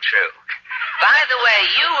 how true. By the way,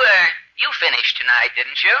 you finished tonight,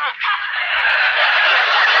 didn't you?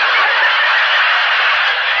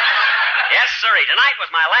 Yes, sirree. Tonight was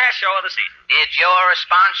my last show of the season. Did your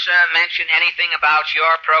sponsor mention anything about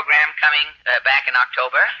your program coming back in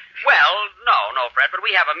October? Well, no, Fred, but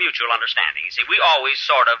we have a mutual understanding. You see, we always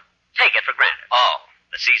sort of take it for granted. Oh.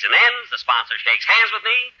 The season ends, the sponsor shakes hands with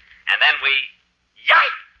me, and then we...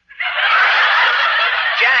 Yipe!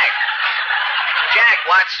 Jack,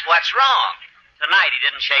 what's wrong? Tonight he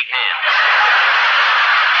didn't shake hands.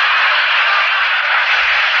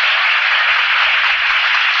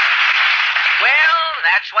 Well,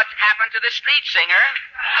 that's what happened to the street singer.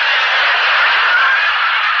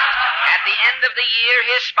 At the end of the year,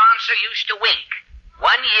 his sponsor used to wink.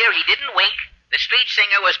 One year he didn't wink. The street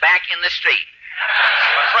singer was back in the street.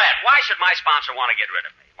 But, Fred, why should my sponsor want to get rid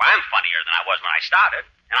of me? Well, I'm funnier than I was when I started,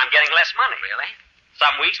 and I'm getting less money. Really?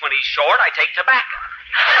 Some weeks when he's short, I take tobacco.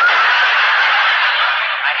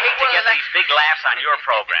 I hate to get these big laughs on your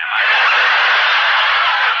program.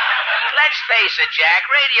 Let's face it, Jack.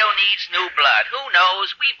 Radio needs new blood. Who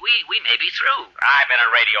knows? We may be through. I've been in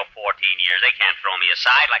radio 14 years. They can't throw me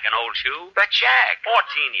aside like an old shoe. But, Jack...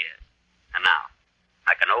 14 years. And now,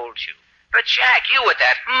 like an old shoe. But, Jack, you with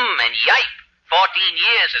that and yipe. 14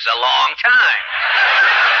 years is a long time.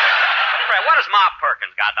 Fred, what has Ma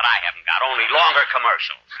Perkins got that I haven't got? Only longer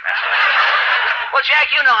commercials. Well,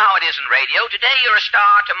 Jack, you know how it is in radio. Today you're a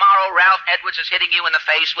star. Tomorrow Ralph Edwards is hitting you in the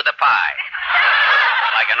face with a pie.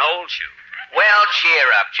 Like an old shoe. Well, cheer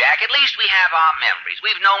up, Jack. At least we have our memories.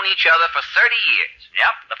 We've known each other for 30 years.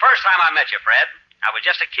 Yep. The first time I met you, Fred, I was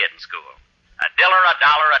just a kid in school. $1, $1,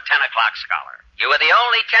 a 10 o'clock scholar. You were the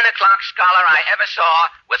only 10 o'clock scholar I ever saw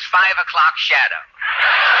with 5 o'clock shadow.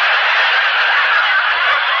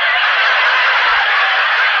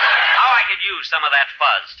 How I could use some of that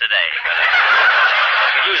fuzz today. I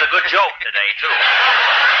could use a good joke today, too.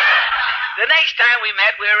 The next time we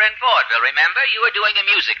met, we were in vaudeville, remember? You were doing a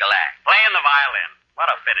musical act. Playing the violin. What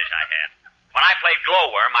a finish I had. When I played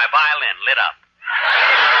Glowworm, my violin lit up.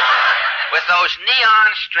 With those neon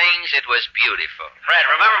strings, it was beautiful. Fred,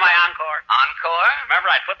 remember my encore? Encore? Remember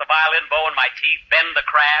I'd put the violin bow in my teeth, bend the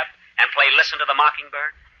crab, and play Listen to the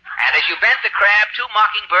Mockingbird? And as you bent the crab, 2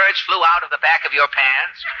 mockingbirds flew out of the back of your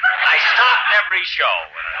pants? I stopped every show.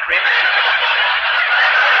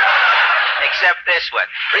 Except this one.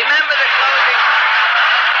 Remember the closing...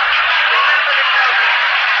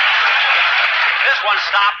 This one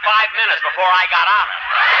stopped 5 minutes before I got on it.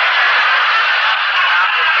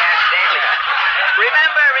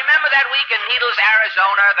 Remember that week in Needles,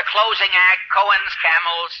 Arizona, the closing act, Cohen's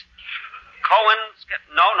Camels? Cohen's?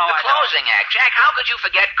 No, The closing act. Jack, how could you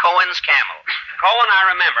forget Cohen's Camels? Cohen, I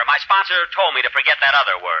remember. My sponsor told me to forget that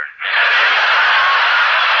other word.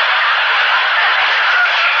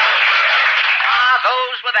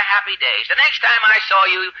 Those were the happy days. The next time I saw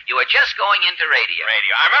you, you were just going into radio.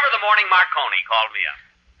 I remember the morning Marconi called me up.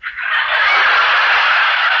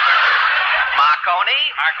 Marconi?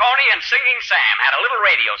 Marconi and Singing Sam had a little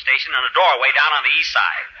radio station in a doorway down on the east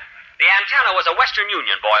side. The antenna was a Western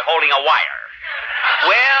Union boy holding a wire.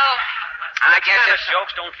 Well, I guess those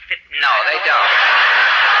jokes don't fit me. No, they don't.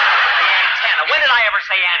 The antenna. When did I ever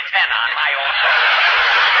say antenna on my own phone?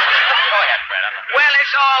 Go ahead, Fred. Well,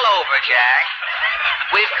 it's all over, Jack.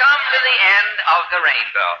 We've come to the end of the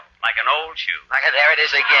rainbow. Like an old shoe. There it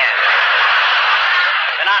is again.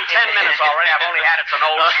 Been on 10 minutes already. I've only had it's an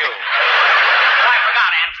old shoe. Oh, I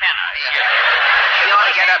forgot antenna. You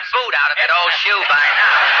ought to get a boot out of that old shoe by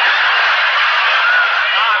now.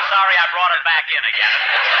 Oh, I'm sorry I brought it back in again.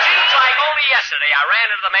 Seems like only yesterday I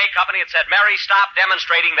ran into the May Company and said, Mary, stop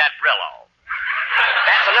demonstrating that Brillo.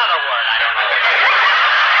 That's another word I don't know.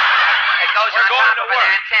 It goes on top of an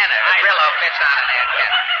antenna. The Brillo fits on an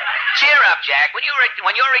antenna. Cheer up, Jack. When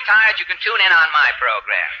you're retired, you can tune in on my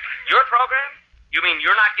program. Your program? You mean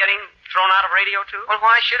you're not getting thrown out of radio, too? Well,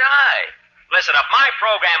 why should I? Listen, if my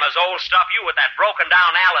program is old stuff, you with that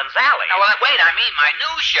broken-down Allen's Alley. Now, well, wait, I mean my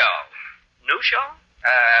new show. New show?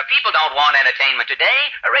 People don't want entertainment today.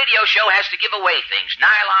 A radio show has to give away things.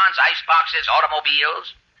 Nylons, ice boxes,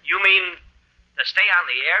 automobiles. You mean to stay on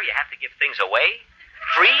the air, you have to give things away?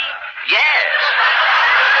 Free? Yes.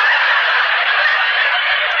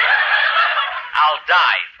 I'll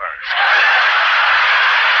die first.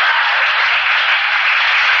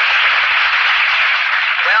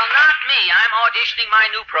 Well, not me. I'm auditioning my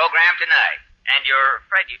new program tonight. And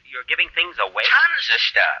Fred, you're giving things away? Tons of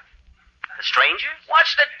stuff. The strangers?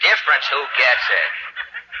 What's the difference? Who gets it?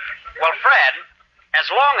 Well, Fred, as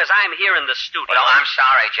long as I'm here in the studio... Well, I'm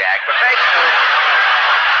sorry, Jack.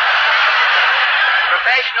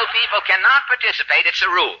 Professional people cannot participate. It's a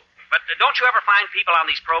rule. But don't you ever find people on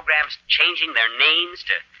these programs changing their names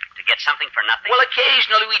to get something for nothing? Well,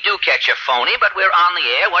 occasionally we do catch a phony, but we're on the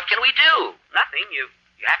air. What can we do? Nothing. You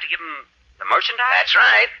have to give them the merchandise? That's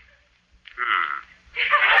right.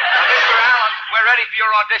 Mr. Allen, we're ready for your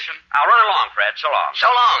audition. I'll run along, Fred. So long. So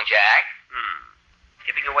long, Jack.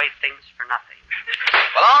 Giving away things for nothing.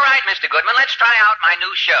 Well, all right, Mr. Goodman. Let's try out my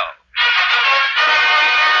new show.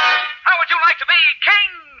 How would you like to be king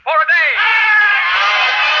for a day?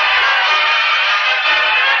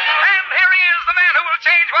 And here he is, the man who will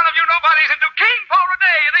change one of you nobodies into king for a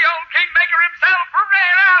day, the old kingmaker himself,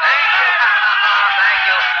 Fred Allen. Thank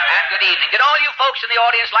you. And good evening. Did all you folks in the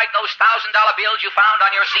audience like those $1,000 bills you found on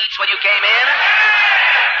your seats when you came in?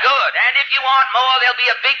 Good. And if you want more, there'll be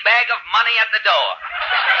a big bag of money at the door.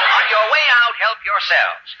 On your way out, help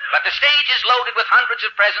yourselves. But the stage is loaded with hundreds of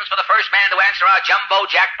presents for the first man to answer our jumbo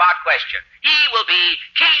jackpot question. He will be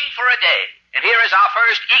king for a day. And here is our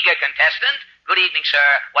first eager contestant. Good evening, sir.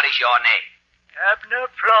 What is your name? Abner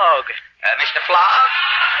Flog. Mr. Flog,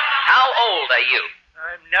 how old are you?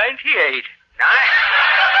 I'm 98. 98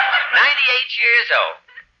 years old.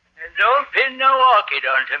 And don't pin no orchid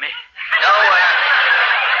onto me.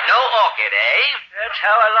 No orchid, eh? That's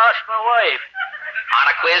how I lost my wife. On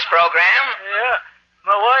a quiz program? Yeah.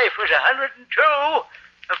 My wife was 102.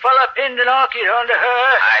 A fella pinned an orchid onto her.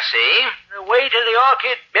 I see. The weight of the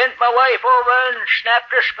orchid bent my wife over and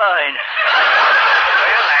snapped her spine.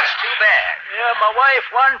 Well, that's too bad. Yeah, my wife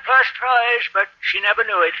won first prize, but she never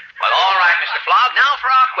knew it. Well, all right, Mr. Flog. Now for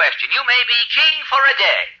our question. You may be king for a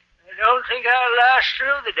day. I don't think I'll last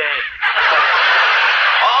through the day.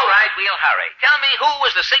 All right, we'll hurry. Tell me, who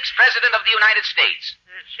was the 6th president of the United States?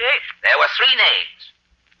 The 6th? There were 3 names.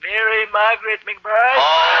 Mary Margaret McBride?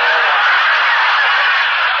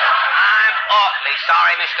 I'm awfully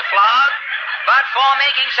sorry, Mr. Flog, but for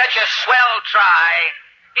making such a swell try,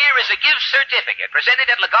 here is a gift certificate presented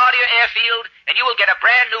at LaGuardia Airfield, and you will get a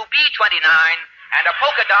brand new B-29 and a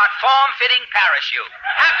polka dot form-fitting parachute.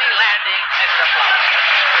 Happy landing, Mr. Flog.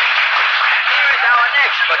 And here is our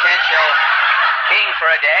next potential king for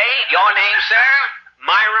a day. Your name, sir?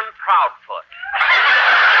 Myron Proudfoot.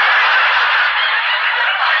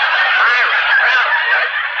 Myron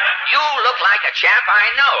Proudfoot? You look like a chap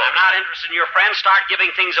I know. I'm not interested in your friends. Start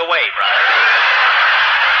giving things away, brother.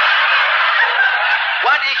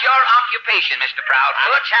 What is your occupation, Mr.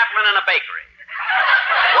 Proudfoot? I'm a chaplain in a bakery.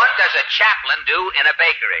 What does a chaplain do in a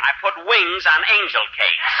bakery? I put wings on angel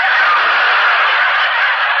cakes.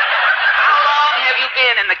 How long have you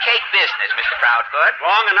been in the cake business, Mr. Proudfoot?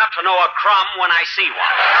 Long enough to know a crumb when I see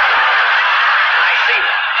one. I see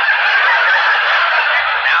one.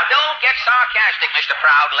 Now, don't get get sarcastic, Mr.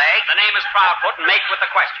 Proudleg. The name is Proudfoot, and make with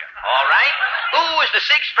the question. All right. Who was the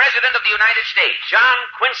 6th President of the United States? John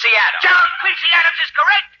Quincy Adams. John Quincy Adams is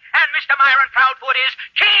correct, and Mr. Myron Proudfoot is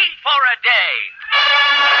king for a day.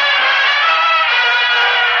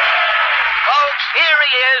 Folks, here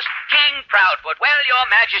he is, King Proudfoot. Well, Your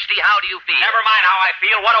Majesty, how do you feel? Never mind how I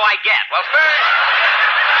feel. What do I get? Well, first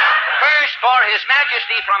for His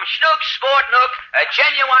Majesty from Schnook Sport Nook, a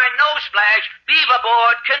genuine no-splash,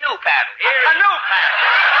 beaver-board canoe paddle. A canoe paddle?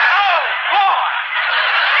 Oh, boy!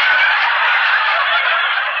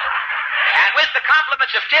 And with the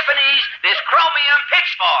compliments of Tiffany's, this chromium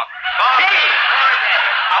pitchfork. Gee,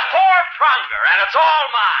 a four-prunger, and it's all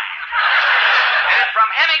mine. And from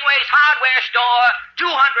Hemingway's hardware store, 200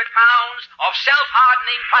 pounds of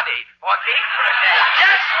self-hardening putty for King for a day.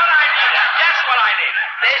 Just what I needed. Just what I needed.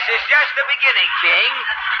 This is just the beginning, King.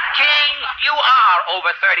 King, you are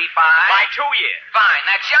over 35. By 2 years. Fine.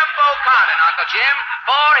 That's Jumbo Cotton, Uncle Jim,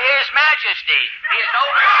 for His Majesty. He is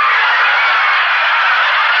over...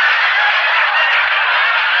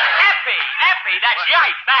 Effie, that's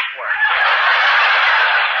yipe backward.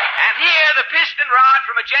 And here, the piston rod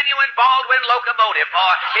from a genuine Baldwin locomotive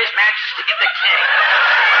for His Majesty the King.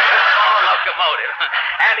 Oh, locomotive.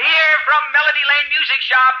 And here, from Melody Lane Music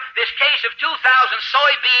Shop, this case of 2,000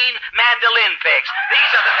 soybean mandolin picks.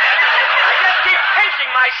 These are the mandolin picks. I just keep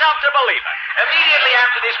pinching myself to believe it. Immediately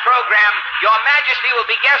after this program, Your Majesty will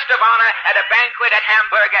be guest of honor at a banquet at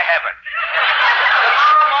Hamburger Heaven.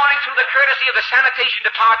 Tomorrow morning, through the courtesy of the Sanitation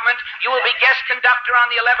Department, you will be guest conductor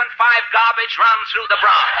on the 11.5 garbage run through the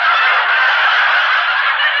Bronx.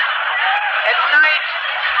 At night,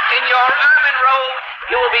 in your ermine robe,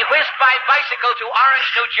 you will be whisked by bicycle to Orange,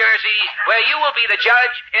 New Jersey, where you will be the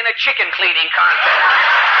judge in a chicken cleaning contest.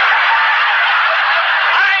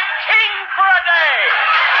 I'm king for a day.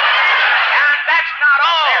 And that's not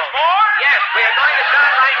all. There's more? Yes, we are going to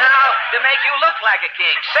start right now to make you look like a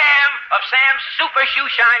king. Sam of Sam's Super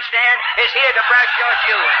Shoe Shine Stand is here to brush your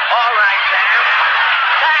shoes. All right, Sam.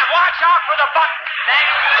 Sam, watch out for the button.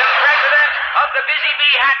 Next, the president of the Busy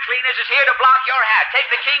Bee Hat Cleaners is here to block your hat. Take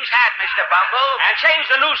the king's hat, Mr. Bumble. And change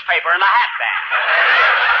the newspaper in the hat bag.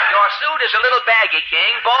 Your suit is a little baggy,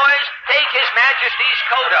 King. Boys, take His Majesty's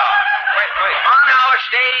coat off. Wait. On our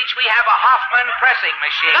stage, we have a Hoffman pressing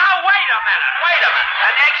machine. Now, wait a minute.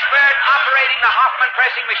 An expert operating the Hoffman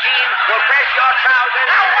pressing machine will press your trousers.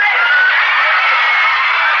 Now, wait a minute.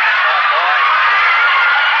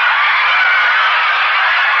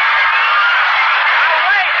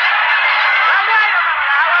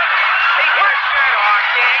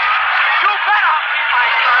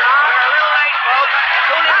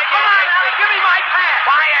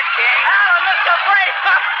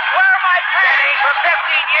 For 15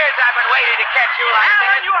 years I've been waiting to catch you like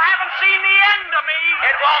Alan, that. you haven't seen the end of me.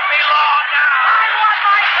 It won't be long now. I want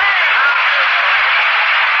my pay.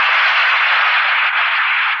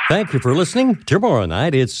 Thank you for listening. Tomorrow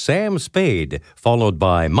night, it's Sam Spade, followed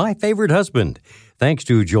by My Favorite Husband. Thanks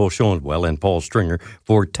to Joel Schoenwell and Paul Stringer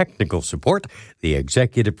for technical support. The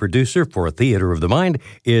executive producer for Theater of the Mind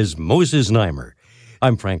is Moses Neimer.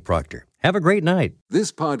 I'm Frank Proctor. Have a great night.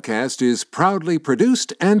 This podcast is proudly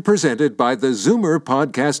produced and presented by the Zoomer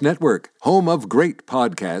Podcast Network, home of great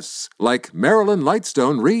podcasts like Marilyn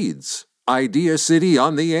Lightstone Reads, Idea City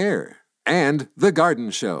on the Air, and The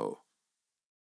Garden Show.